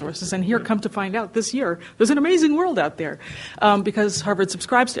scholarly resources. And here, come to find out, this year, there's an amazing world out there because Harvard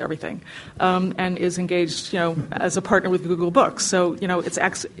subscribes to everything and is engaged, as a partner with Google Books. So,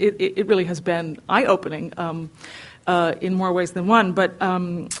 it really has been eye-opening. In more ways than one, but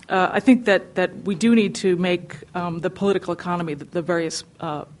I think that we do need to make the political economy, the various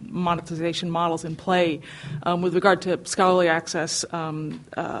monetization models in play with regard to scholarly access,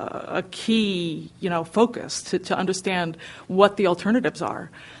 a key, focus to understand what the alternatives are.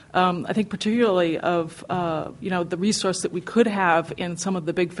 I think particularly of the resource that we could have in some of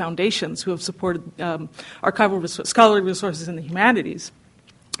the big foundations who have supported archival scholarly resources in the humanities.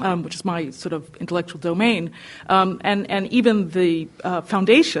 Which is my sort of intellectual domain, and even the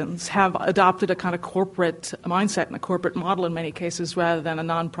foundations have adopted a kind of corporate mindset and a corporate model in many cases, rather than a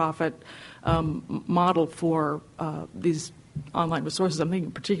nonprofit model for these online resources. I'm thinking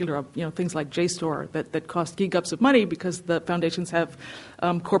in particular of things like JSTOR that cost gigups of money because the foundations have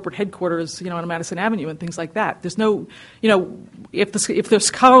corporate headquarters on Madison Avenue and things like that. There's no if there's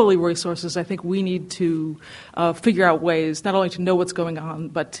scholarly resources, I think we need to figure out ways not only to know what's going on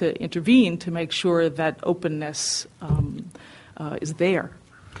but to intervene to make sure that openness is there.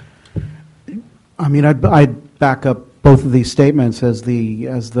 I mean, I'd back up both of these statements as the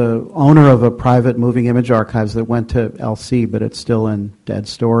owner of a private moving image archives that went to LC, but it's still in dead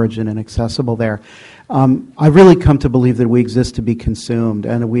storage and inaccessible there. I've really come to believe that we exist to be consumed,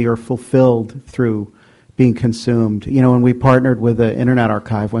 and we are fulfilled through being consumed. When we partnered with the Internet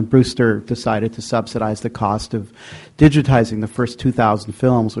Archive, when Brewster decided to subsidize the cost of digitizing the first 2,000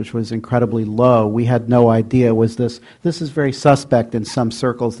 films, which was incredibly low, we had no idea this is very suspect in some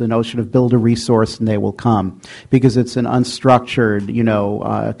circles, the notion of build a resource and they will come, because it's an unstructured,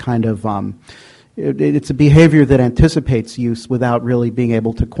 kind of... It's a behavior that anticipates use without really being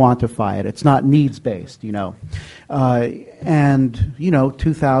able to quantify it. It's not needs-based, And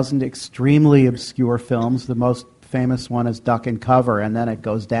 2,000 extremely obscure films. The most famous one is Duck and Cover, and then it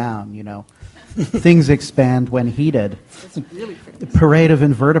goes down, Things expand when heated. Really the parade of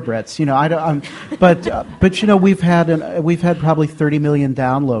invertebrates, but we've had probably 30 million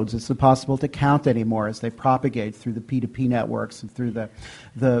downloads. It's impossible to count anymore as they propagate through the P2P networks and through the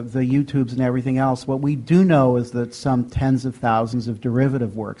YouTubes and everything else. What we do know is that some tens of thousands of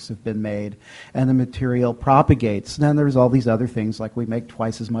derivative works have been made, and the material propagates. And then there's all these other things, like we make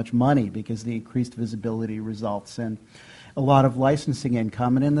twice as much money because the increased visibility results in a lot of licensing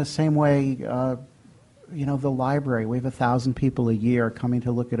income. And in the same way, the library, we have 1,000 people a year coming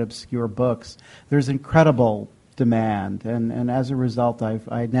to look at obscure books. There's incredible demand, and as a result,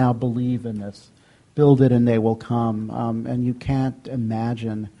 I now believe in this. Build it and they will come. And you can't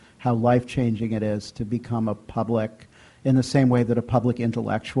imagine how life-changing it is to become a public, in the same way that a public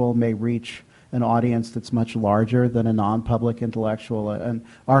intellectual may reach an audience that's much larger than a non-public intellectual, an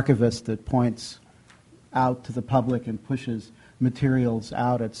archivist that points out to the public and pushes materials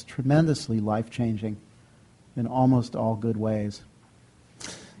out. It's tremendously life-changing in almost all good ways.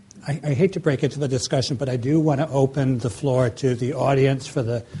 I hate to break into the discussion, but I do want to open the floor to the audience for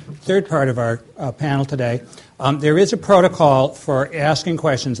the third part of our panel today. There is a protocol for asking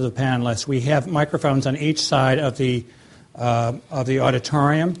questions of the panelists. We have microphones on each side of the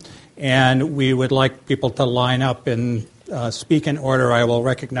auditorium, and we would like people to line up and speak in order. I will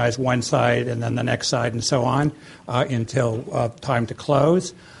recognize one side and then the next side and so on until time to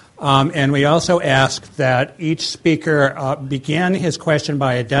close. And we also ask that each speaker begin his question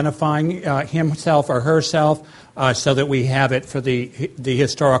by identifying himself or herself so that we have it for the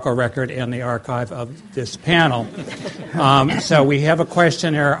historical record and the archive of this panel. So we have a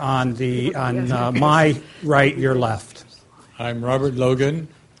questioner on my right, your left. I'm Robert Logan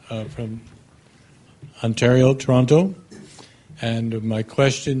from Ontario, Toronto. And my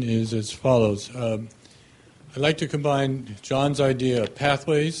question is as follows. I'd like to combine John's idea of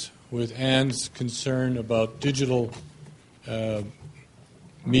pathways with Anne's concern about digital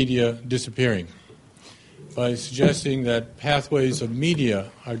media disappearing by suggesting that pathways of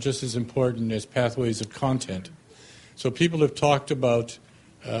media are just as important as pathways of content. So people have talked about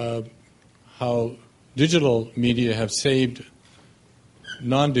how digital media have saved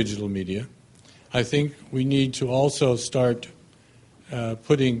non-digital media. I think we need to also start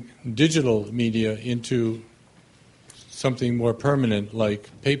putting digital media into something more permanent like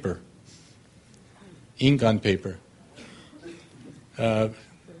paper, ink on paper, a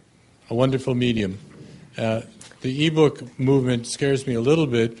wonderful medium. The e-book movement scares me a little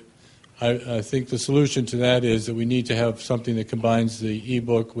bit. I think the solution to that is that we need to have something that combines the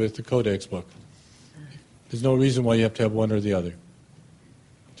e-book with the codex book. There's no reason why you have to have one or the other.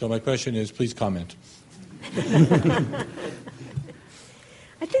 So my question is, please comment. I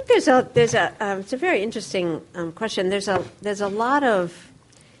think it's a very interesting question. There's a lot of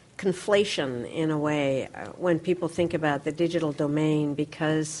conflation in a way when people think about the digital domain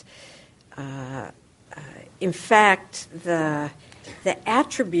because, in fact, the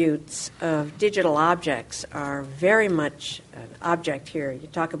attributes of digital objects are very much an object here. You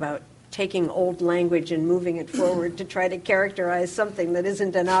talk about taking old language and moving it forward to try to characterize something that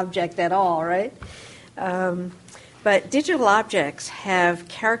isn't an object at all, right? But digital objects have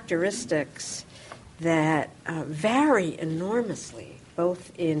characteristics that vary enormously,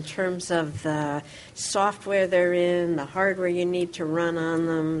 both in terms of the software they're in, the hardware you need to run on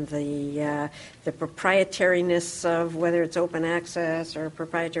them, the proprietariness of whether it's open access or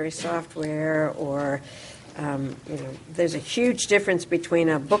proprietary software, or there's a huge difference between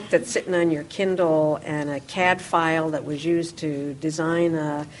a book that's sitting on your Kindle and a CAD file that was used to design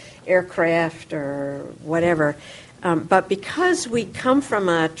a aircraft or whatever. But because we come from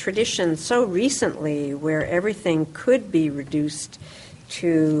a tradition so recently where everything could be reduced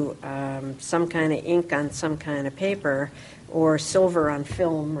to some kind of ink on some kind of paper or silver on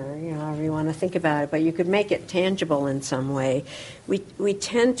film, or however you want to think about it, but you could make it tangible in some way, we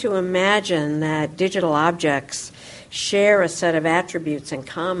tend to imagine that digital objects share a set of attributes in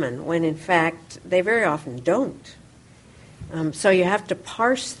common when in fact they very often don't. So you have to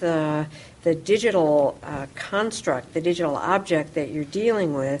parse the digital construct, the digital object that you're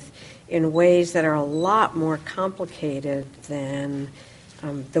dealing with in ways that are a lot more complicated than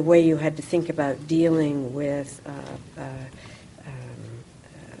the way you had to think about dealing with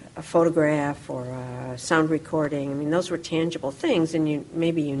a photograph or a sound recording. I mean, those were tangible things, and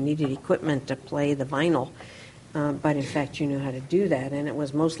maybe you needed equipment to play the vinyl, but in fact you knew how to do that, and it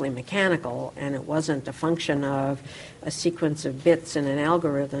was mostly mechanical, and it wasn't a function of a sequence of bits in an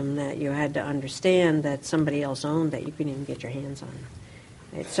algorithm that you had to understand that somebody else owned that you couldn't even get your hands on.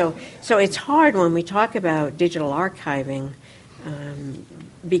 Right? So it's hard when we talk about digital archiving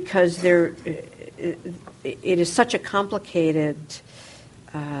because it is such a complicated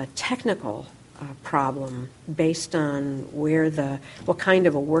technical problem based on what kind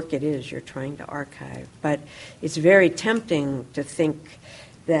of a work it is you're trying to archive. But it's very tempting to think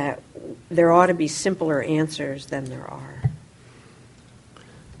that there ought to be simpler answers than there are.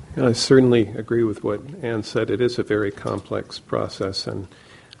 I certainly agree with what Anne said. It is a very complex process, and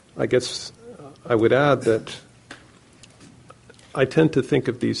I guess I would add that I tend to think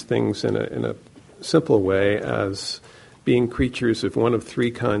of these things in a simple way as being creatures of one of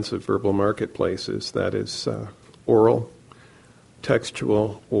three kinds of verbal marketplaces, that is oral,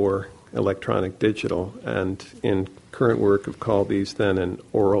 textual, or electronic digital. And in current work, I've called these then an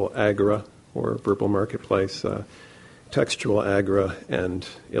oral agora, or verbal marketplace, textual agora, and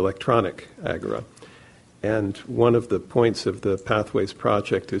electronic agora. And one of the points of the Pathways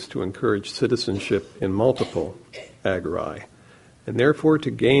Project is to encourage citizenship in multiple agorae, and therefore to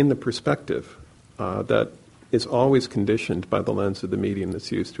gain the perspective that is always conditioned by the lens of the medium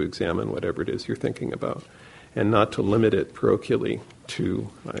that's used to examine whatever it is you're thinking about, and not to limit it parochially to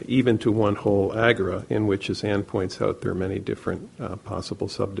even to one whole agora, in which, as Anne points out, there are many different possible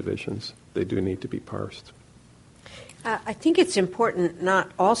subdivisions. They do need to be parsed. I think it's important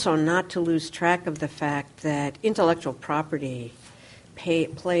not to lose track of the fact that intellectual property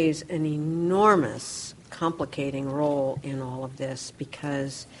plays an enormous complicating role in all of this,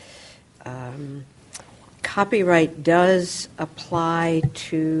 because copyright does apply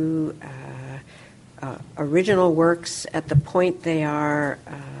to original works at the point they are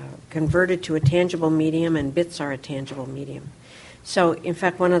converted to a tangible medium, and bits are a tangible medium. So, in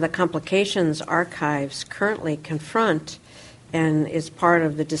fact, one of the complications archives currently confront, and is part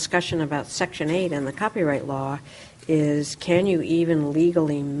of the discussion about Section 8 in the copyright law, is can you even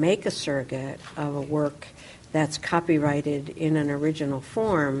legally make a surrogate of a work that's copyrighted in an original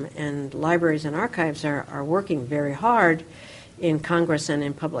form? And libraries and archives are working very hard in Congress and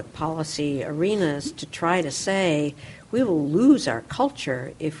in public policy arenas to try to say we will lose our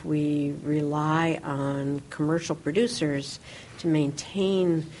culture if we rely on commercial producers to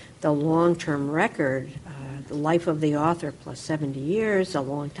maintain the long-term record. The life of the author plus 70 years, a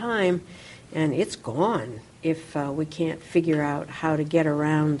long time, and it's gone if we can't figure out how to get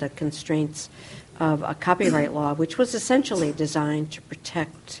around the constraints of a copyright law, which was essentially designed to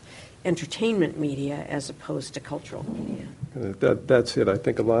protect entertainment media as opposed to cultural media. That's it. I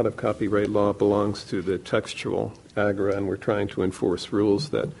think a lot of copyright law belongs to the textual agora, and we're trying to enforce rules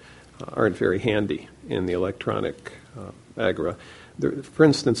that aren't very handy in the electronic agora. For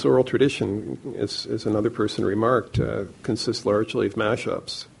instance, oral tradition, as another person remarked, consists largely of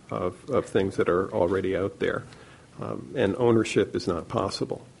mashups of things that are already out there, and ownership is not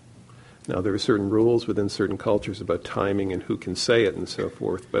possible. Now, there are certain rules within certain cultures about timing and who can say it and so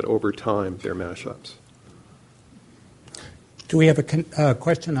forth, but over time, they're mashups. Do we have a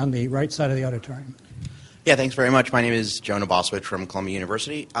question on the right side of the auditorium? Yeah, thanks very much. My name is Jonah Boswich from Columbia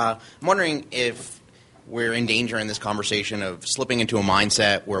University. I'm wondering if we're in danger in this conversation of slipping into a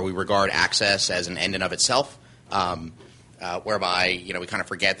mindset where we regard access as an end in of itself, whereby we kind of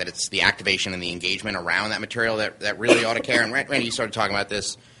forget that it's the activation and the engagement around that material that really ought to care. And Randy, you started talking about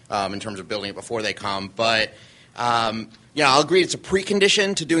this in terms of building it before they come. But I'll agree it's a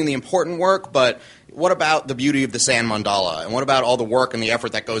precondition to doing the important work, but what about the beauty of the sand mandala? And what about all the work and the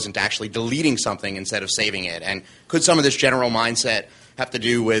effort that goes into actually deleting something instead of saving it? And could some of this general mindset have to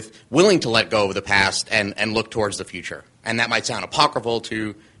do with willing to let go of the past and look towards the future? And that might sound apocryphal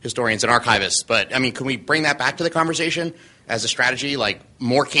to historians and archivists, but, I mean, can we bring that back to the conversation as a strategy, like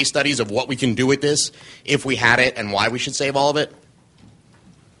more case studies of what we can do with this if we had it and why we should save all of it?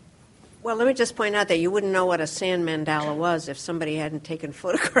 Well, let me just point out that you wouldn't know what a sand mandala was if somebody hadn't taken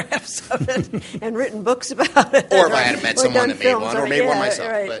photographs of it and written books about it. Or if I had met someone that made one, or made one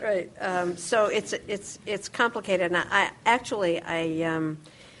myself. Right. So it's complicated. And I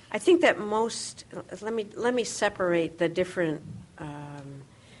think that most. Let me separate the different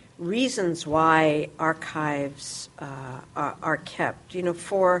reasons why archives are kept.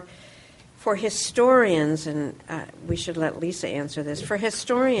 For historians, and we should let Lisa answer this, for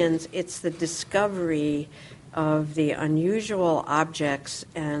historians, it's the discovery of the unusual objects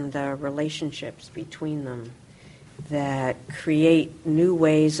and the relationships between them that create new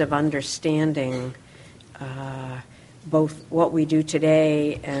ways of understanding both what we do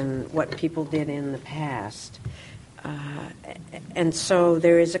today and what people did in the past. And so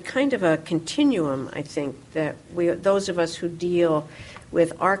there is a kind of a continuum, I think, that those of us who deal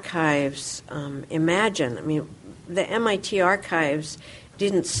with archives imagine. I mean, the MIT archives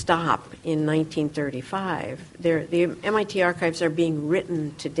didn't stop in 1935. The MIT archives are being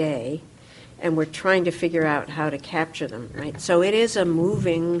written today, and we're trying to figure out how to capture them, right? So it is a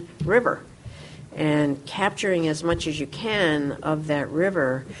moving river, and capturing as much as you can of that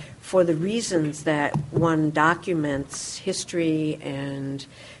river for the reasons that one documents history and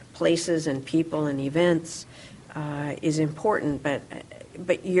places and people and events is important.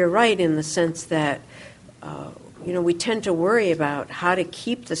 But you're right in the sense that we tend to worry about how to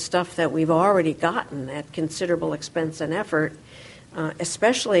keep the stuff that we've already gotten at considerable expense and effort,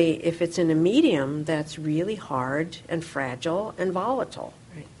 especially if it's in a medium that's really hard and fragile and volatile.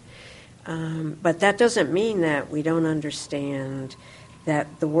 Right? But that doesn't mean that we don't understand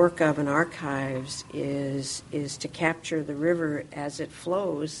that the work of an archives is to capture the river as it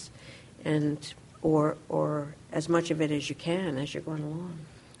flows, and or as much of it as you can as you're going along.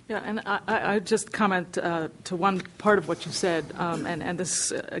 Yeah, and I just comment to one part of what you said, and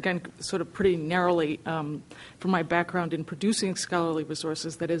this, again, sort of pretty narrowly from my background in producing scholarly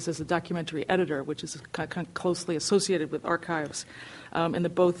resources, that is, as a documentary editor, which is kind of closely associated with archives, and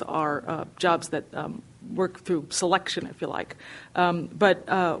that both are jobs that work through selection, if you like. But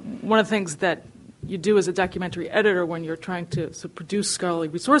one of the things that you do as a documentary editor when you're trying to produce scholarly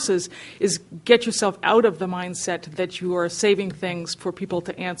resources is get yourself out of the mindset that you are saving things for people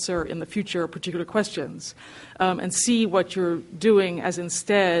to answer in the future particular questions, and see what you're doing as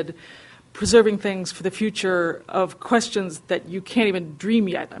instead preserving things for the future of questions that you can't even dream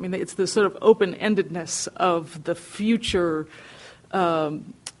yet. I mean, it's the sort of open-endedness of the future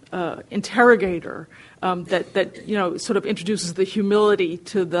interrogator that sort of introduces the humility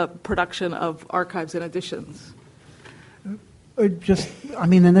to the production of archives and editions. And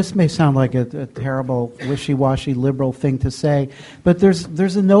this may sound like a terrible, wishy-washy liberal thing to say, but there's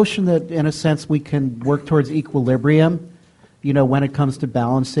a notion that, in a sense, we can work towards equilibrium, when it comes to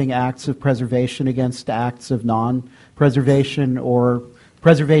balancing acts of preservation against acts of non-preservation or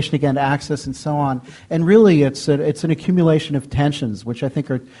preservation against access and so on. And really, it's an accumulation of tensions, which I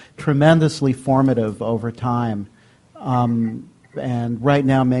think are tremendously formative over time. And right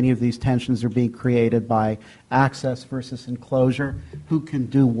now, many of these tensions are being created by access versus enclosure, who can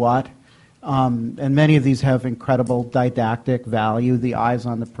do what. And many of these have incredible didactic value, the eyes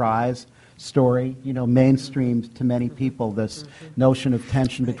on the prize story, mainstreamed to many people, this notion of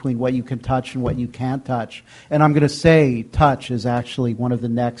tension between what you can touch and what you can't touch. And I'm going to say touch is actually one of the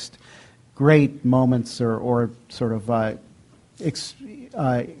next great moments or sort of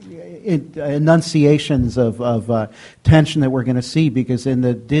enunciations of tension that we're going to see, because in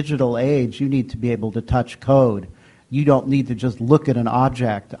the digital age, you need to be able to touch code You don't need to just look at an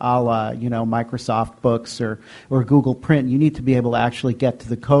object a la, Microsoft Books or Google Print. You need to be able to actually get to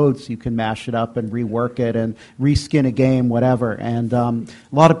the code so you can mash it up and rework it and reskin a game, whatever. And a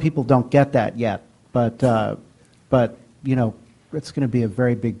lot of people don't get that yet, but it's going to be a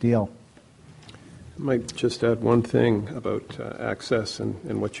very big deal. I might just add one thing about access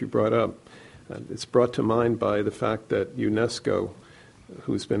and what you brought up. It's brought to mind by the fact that UNESCO,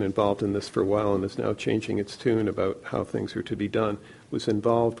 who's been involved in this for a while and is now changing its tune about how things are to be done, was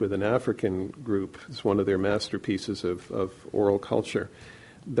involved with an African group as one of their masterpieces of oral culture.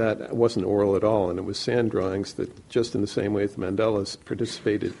 That wasn't oral at all, and it was sand drawings that, just in the same way as the Mandelas,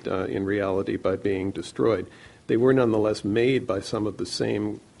 participated in reality by being destroyed. They were nonetheless made by some of the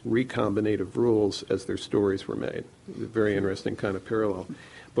same recombinative rules as their stories were made. A very interesting kind of parallel.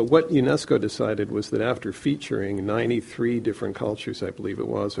 But what UNESCO decided was that after featuring 93 different cultures, I believe it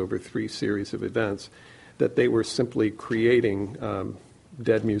was, over 3 series of events, that they were simply creating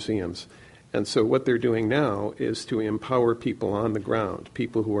dead museums. And so what they're doing now is to empower people on the ground,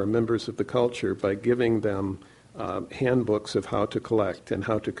 people who are members of the culture, by giving them handbooks of how to collect and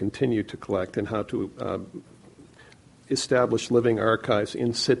how to continue to collect and how to establish living archives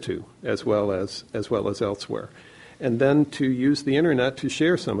in situ as well as elsewhere. And then to use the internet to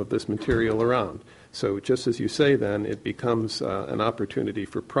share some of this material around. So just as you say then, it becomes an opportunity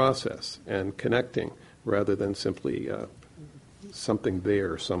for process and connecting rather than simply something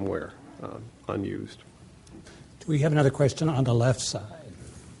there somewhere unused. Do we have another question on the left side?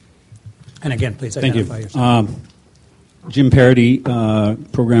 And again, please Thank identify you. yourself. Jim Parody,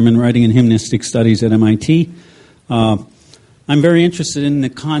 Program in Writing and Hymnistic Studies at MIT. I'm very interested in the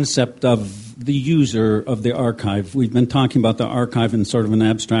concept of the user of the archive. We've been talking about the archive in sort of an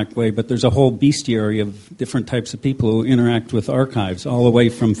abstract way, but there's a whole bestiary of different types of people who interact with archives, all the way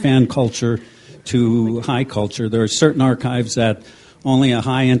from fan culture to high culture. There are certain archives that only a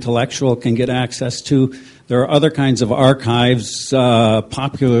high intellectual can get access to. There are other kinds of archives,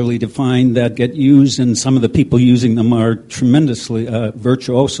 popularly defined, that get used, and some of the people using them are tremendously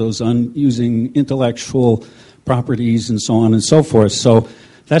virtuosos on using intellectual properties and so on and so forth. So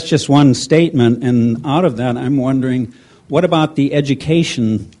that's just one statement, and out of that I'm wondering, what about the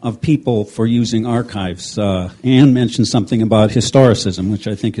education of people for using archives? Anne mentioned something about historicism, which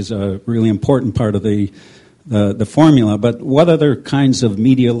I think is a really important part of the formula, but what other kinds of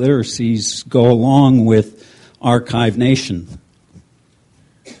media literacies go along with Archive Nation?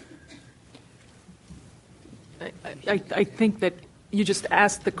 I think that you just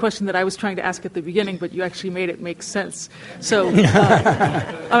asked the question that I was trying to ask at the beginning, but you actually made it make sense. So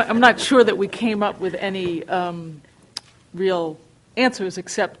I'm not sure that we came up with any real answers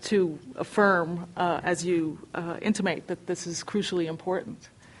except to affirm, as you intimate, that this is crucially important.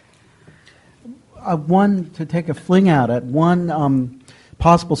 To take a fling at it, one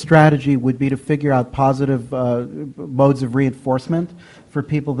possible strategy would be to figure out positive modes of reinforcement for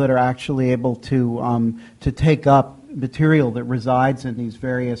people that are actually able to take up material that resides in these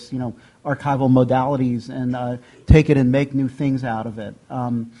various, archival modalities and take it and make new things out of it.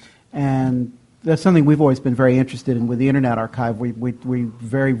 And that's something we've always been very interested in with the Internet Archive. We're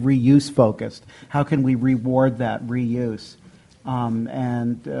very reuse focused. How can we reward that reuse?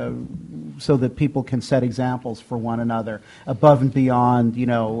 So that people can set examples for one another above and beyond,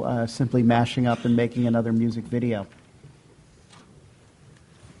 simply mashing up and making another music video.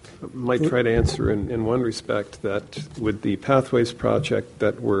 I might try to answer in one respect that with the Pathways project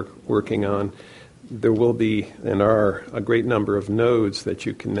that we're working on, there will be and are a great number of nodes that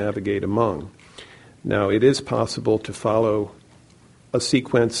you can navigate among. Now, it is possible to follow a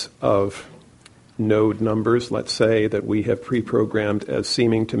sequence of node numbers, let's say, that we have pre-programmed as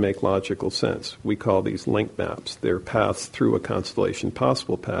seeming to make logical sense. We call these link maps. They're paths through a constellation,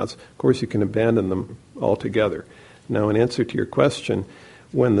 possible paths. Of course, you can abandon them altogether. Now, in answer to your question,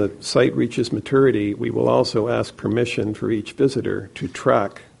 when the site reaches maturity, we will also ask permission for each visitor to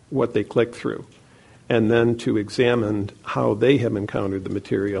track what they click through, and then to examine how they have encountered the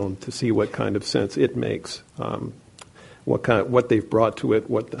material and to see what kind of sense it makes, what they've brought to it,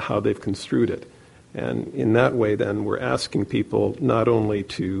 how they've construed it. And in that way, then, we're asking people not only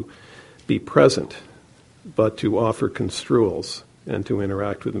to be present, but to offer construals and to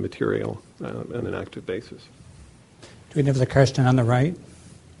interact with the material on an active basis. Do we have the question on the right?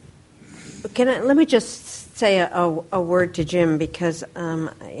 Let me just say a word to Jim, because I'm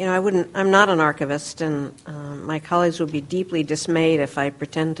not an archivist, and my colleagues would be deeply dismayed if I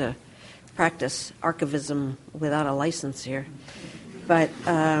pretend to practice archivism without a license here. But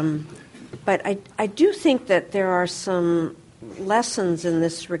I do think that there are some lessons in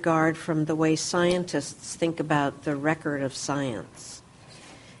this regard from the way scientists think about the record of science.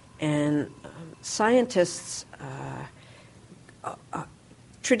 And scientists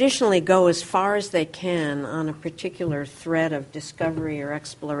traditionally go as far as they can on a particular thread of discovery or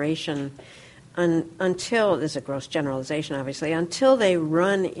exploration until, this is a gross generalization obviously, until they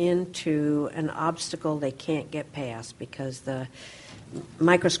run into an obstacle they can't get past because the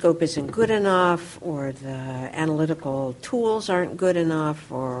microscope isn't good enough or the analytical tools aren't good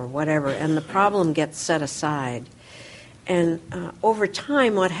enough or whatever, and the problem gets set aside. And over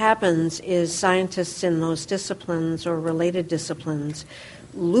time, what happens is scientists in those disciplines or related disciplines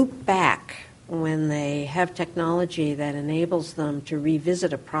loop back when they have technology that enables them to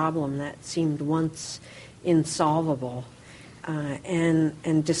revisit a problem that seemed once insolvable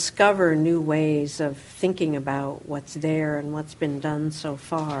and discover new ways of thinking about what's there and what's been done so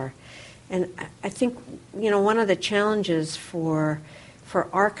far. And I think, one of the challenges for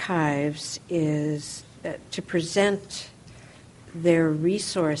archives is to present their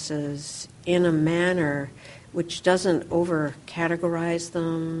resources in a manner which doesn't over-categorize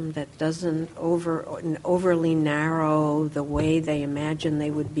them, that doesn't overly narrow the way they imagine they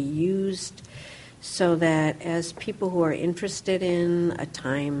would be used, so that as people who are interested in a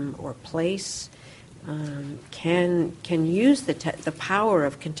time or place can use the power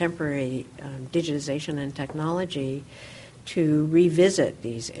of contemporary digitization and technology to revisit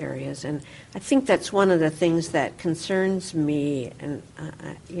these areas. And I think that's one of the things that concerns me. And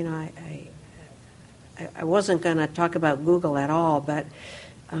I wasn't going to talk about Google at all, but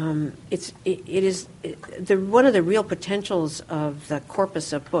it is one of the real potentials of the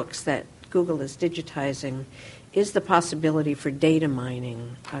corpus of books that Google is digitizing is the possibility for data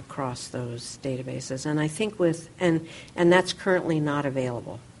mining across those databases. And I think and that's currently not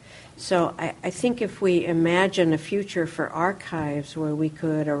available. So I think if we imagine a future for archives where we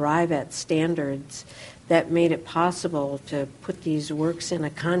could arrive at standards that made it possible to put these works in a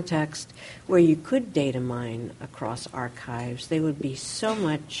context where you could data mine across archives, they would be so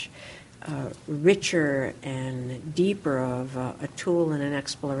much richer and deeper of a tool and an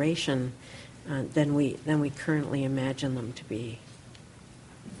exploration than we currently imagine them to be.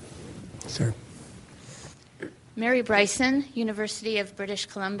 Sir. Mary Bryson, University of British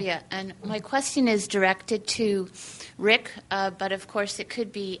Columbia. And my question is directed to Rick, but of course it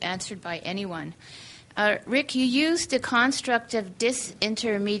could be answered by anyone. Rick, you used the construct of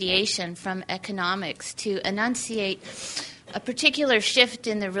disintermediation from economics to enunciate a particular shift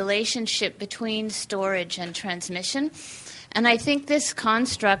in the relationship between storage and transmission. And I think this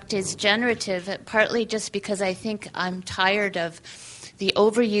construct is generative, partly just because I think I'm tired of the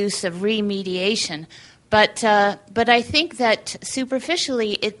overuse of remediation. But I think that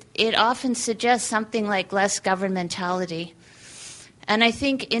superficially it often suggests something like less governmentality. And I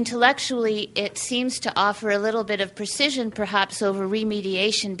think intellectually it seems to offer a little bit of precision perhaps over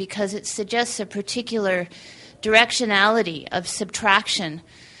remediation because it suggests a particular directionality of subtraction,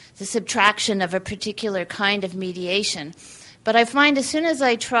 the subtraction of a particular kind of mediation. But I find as soon as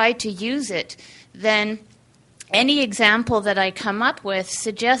I try to use it, then any example that I come up with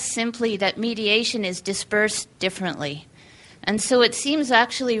suggests simply that mediation is dispersed differently. And so it seems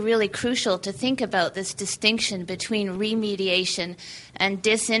actually really crucial to think about this distinction between remediation and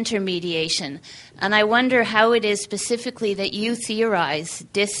disintermediation. And I wonder how it is specifically that you theorize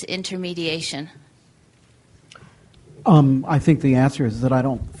disintermediation. I think the answer is that I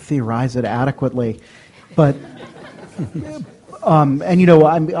don't theorize it adequately. But,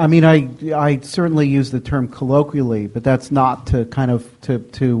 I certainly use the term colloquially, but that's not to kind of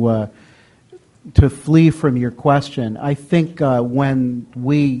to flee from your question. I think when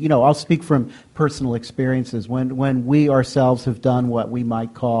we, I'll speak from personal experiences. When we ourselves have done what I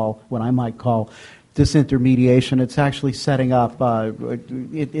might call disintermediation, it's actually setting up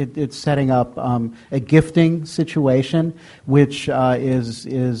it's setting up a gifting situation, which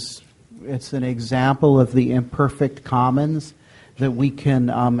it's an example of the imperfect commons that we can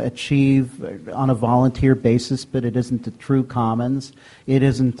achieve on a volunteer basis, but it isn't the true commons. It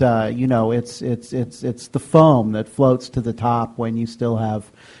isn't, it's the foam that floats to the top when you still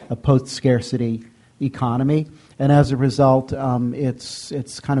have a post-scarcity economy, and as a result,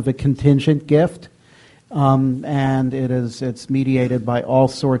 it's kind of a contingent gift, and it's mediated by all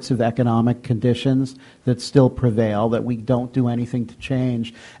sorts of economic conditions that still prevail that we don't do anything to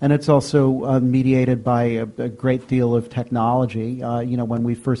change, and it's also mediated by a great deal of technology. When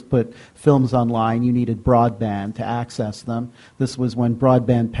we first put films online, you needed broadband to access them. This was when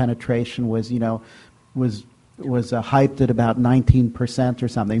broadband penetration was hyped at about 19% or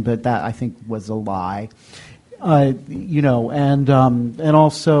something, but that I think was a lie. And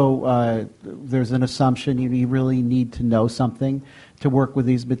also there's an assumption you really need to know something to work with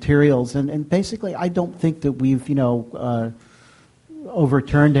these materials. And basically, I don't think that we've,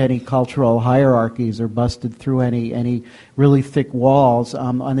 overturned any cultural hierarchies or busted through any really thick walls.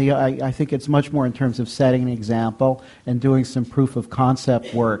 I think it's much more in terms of setting an example and doing some proof of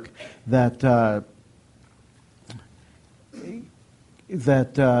concept work that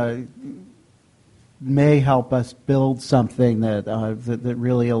may help us build something that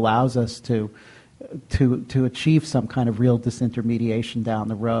really allows us to achieve some kind of real disintermediation down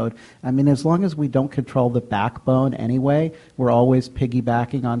the road. I mean, as long as we don't control the backbone anyway, we're always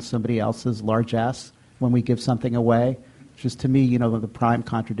piggybacking on somebody else's largesse when we give something away, which is, to me, the prime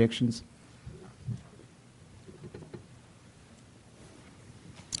contradictions.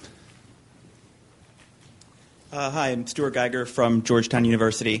 Hi, I'm Stuart Geiger from Georgetown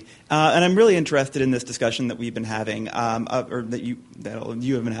University, and I'm really interested in this discussion that we've been having, or that you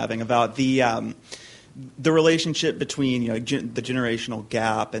have been having, about the relationship between the generational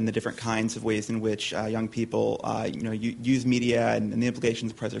gap and the different kinds of ways in which young people use media and the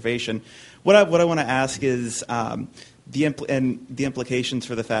implications of preservation. What I want to ask is the implications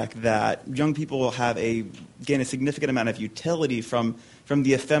for the fact that young people will gain a significant amount of utility from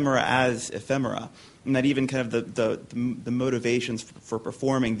the ephemera as ephemera. And that even kind of the motivations for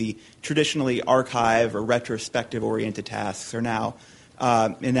performing the traditionally archive or retrospective-oriented tasks are now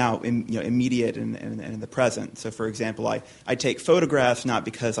immediate and in the present. So, for example, I take photographs not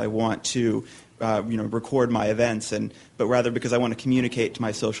because I want to record my events, but rather because I want to communicate to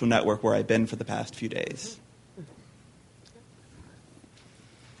my social network where I've been for the past few days.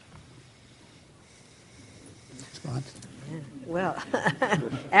 Well,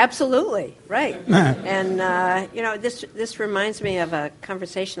 absolutely, right. And, this reminds me of a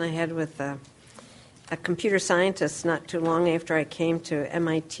conversation I had with a computer scientist not too long after I came to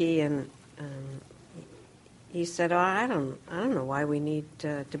MIT, and he said, I don't know why we need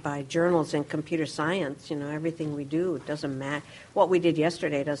to buy journals in computer science. Everything we do, it doesn't matter. What we did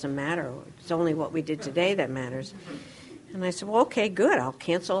yesterday doesn't matter. It's only what we did today that matters. And I said, well, okay, good. I'll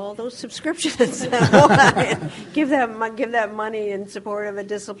cancel all those subscriptions. give that money in support of a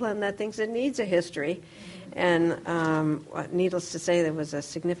discipline that thinks it needs a history. And needless to say, there was a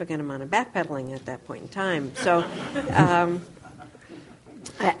significant amount of backpedaling at that point in time. So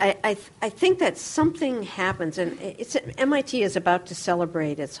I think that something happens, and MIT is about to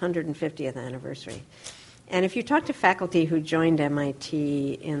celebrate its 150th anniversary. And if you talk to faculty who joined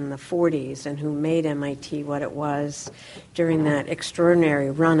MIT in the 40s and who made MIT what it was during that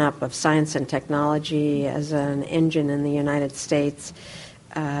extraordinary run-up of science and technology as an engine in the United States,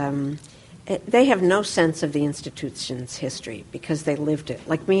 they have no sense of the institution's history because they lived it.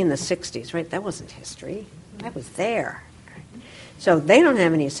 Like me in the 60s, right? That wasn't history. I was there. So they don't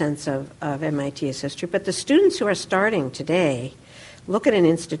have any sense of MIT as history. But the students who are starting today look at an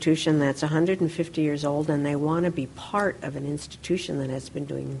institution that's 150 years old and they want to be part of an institution that has been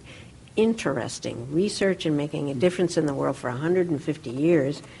doing interesting research and making a difference in the world for 150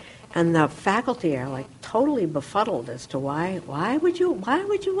 years. And the faculty are like totally befuddled as to why would you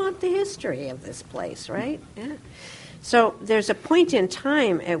want the history of this place, right? Yeah. So there's a point in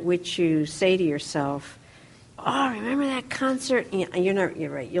time at which you say to yourself, oh, remember that concert?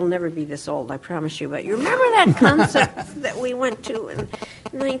 You're right. You'll never be this old, I promise you. But you remember that concert that we went to in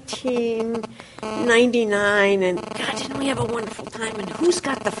 1999? And God, didn't we have a wonderful time? And who's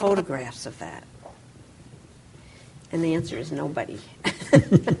got the photographs of that? And the answer is nobody,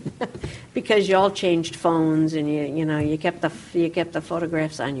 because you all changed phones, and you kept the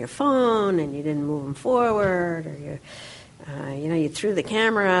photographs on your phone, and you didn't move them forward, or you threw the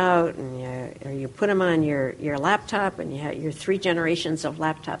camera out, or you put them on your laptop, and you're 3 generations of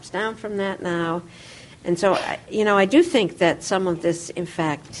laptops down from that now. And so, I do think that some of this, in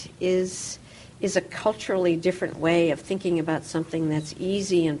fact, is a culturally different way of thinking about something that's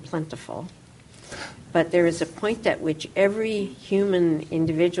easy and plentiful. But there is a point at which every human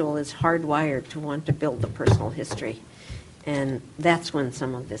individual is hardwired to want to build a personal history. And that's when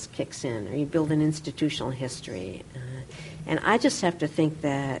some of this kicks in, or you build an institutional history. And I just have to think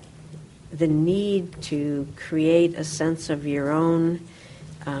that the need to create a sense of your own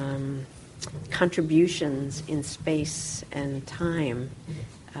contributions in space and time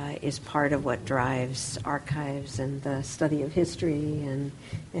is part of what drives archives and the study of history and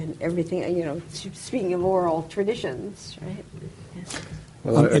everything, speaking of oral traditions, right? Yes.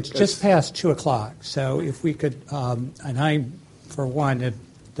 Well, it's just past 2 o'clock, so if we could, and I, for one, am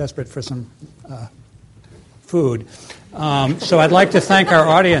desperate for some food. So I'd like to thank our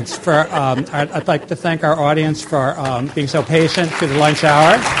audience for being so patient through the lunch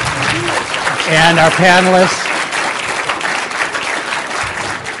hour, and our panelists.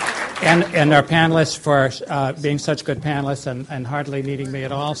 And our panelists for being such good panelists and hardly needing me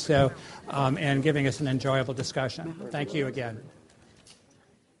at all, and giving us an enjoyable discussion. Thank you again.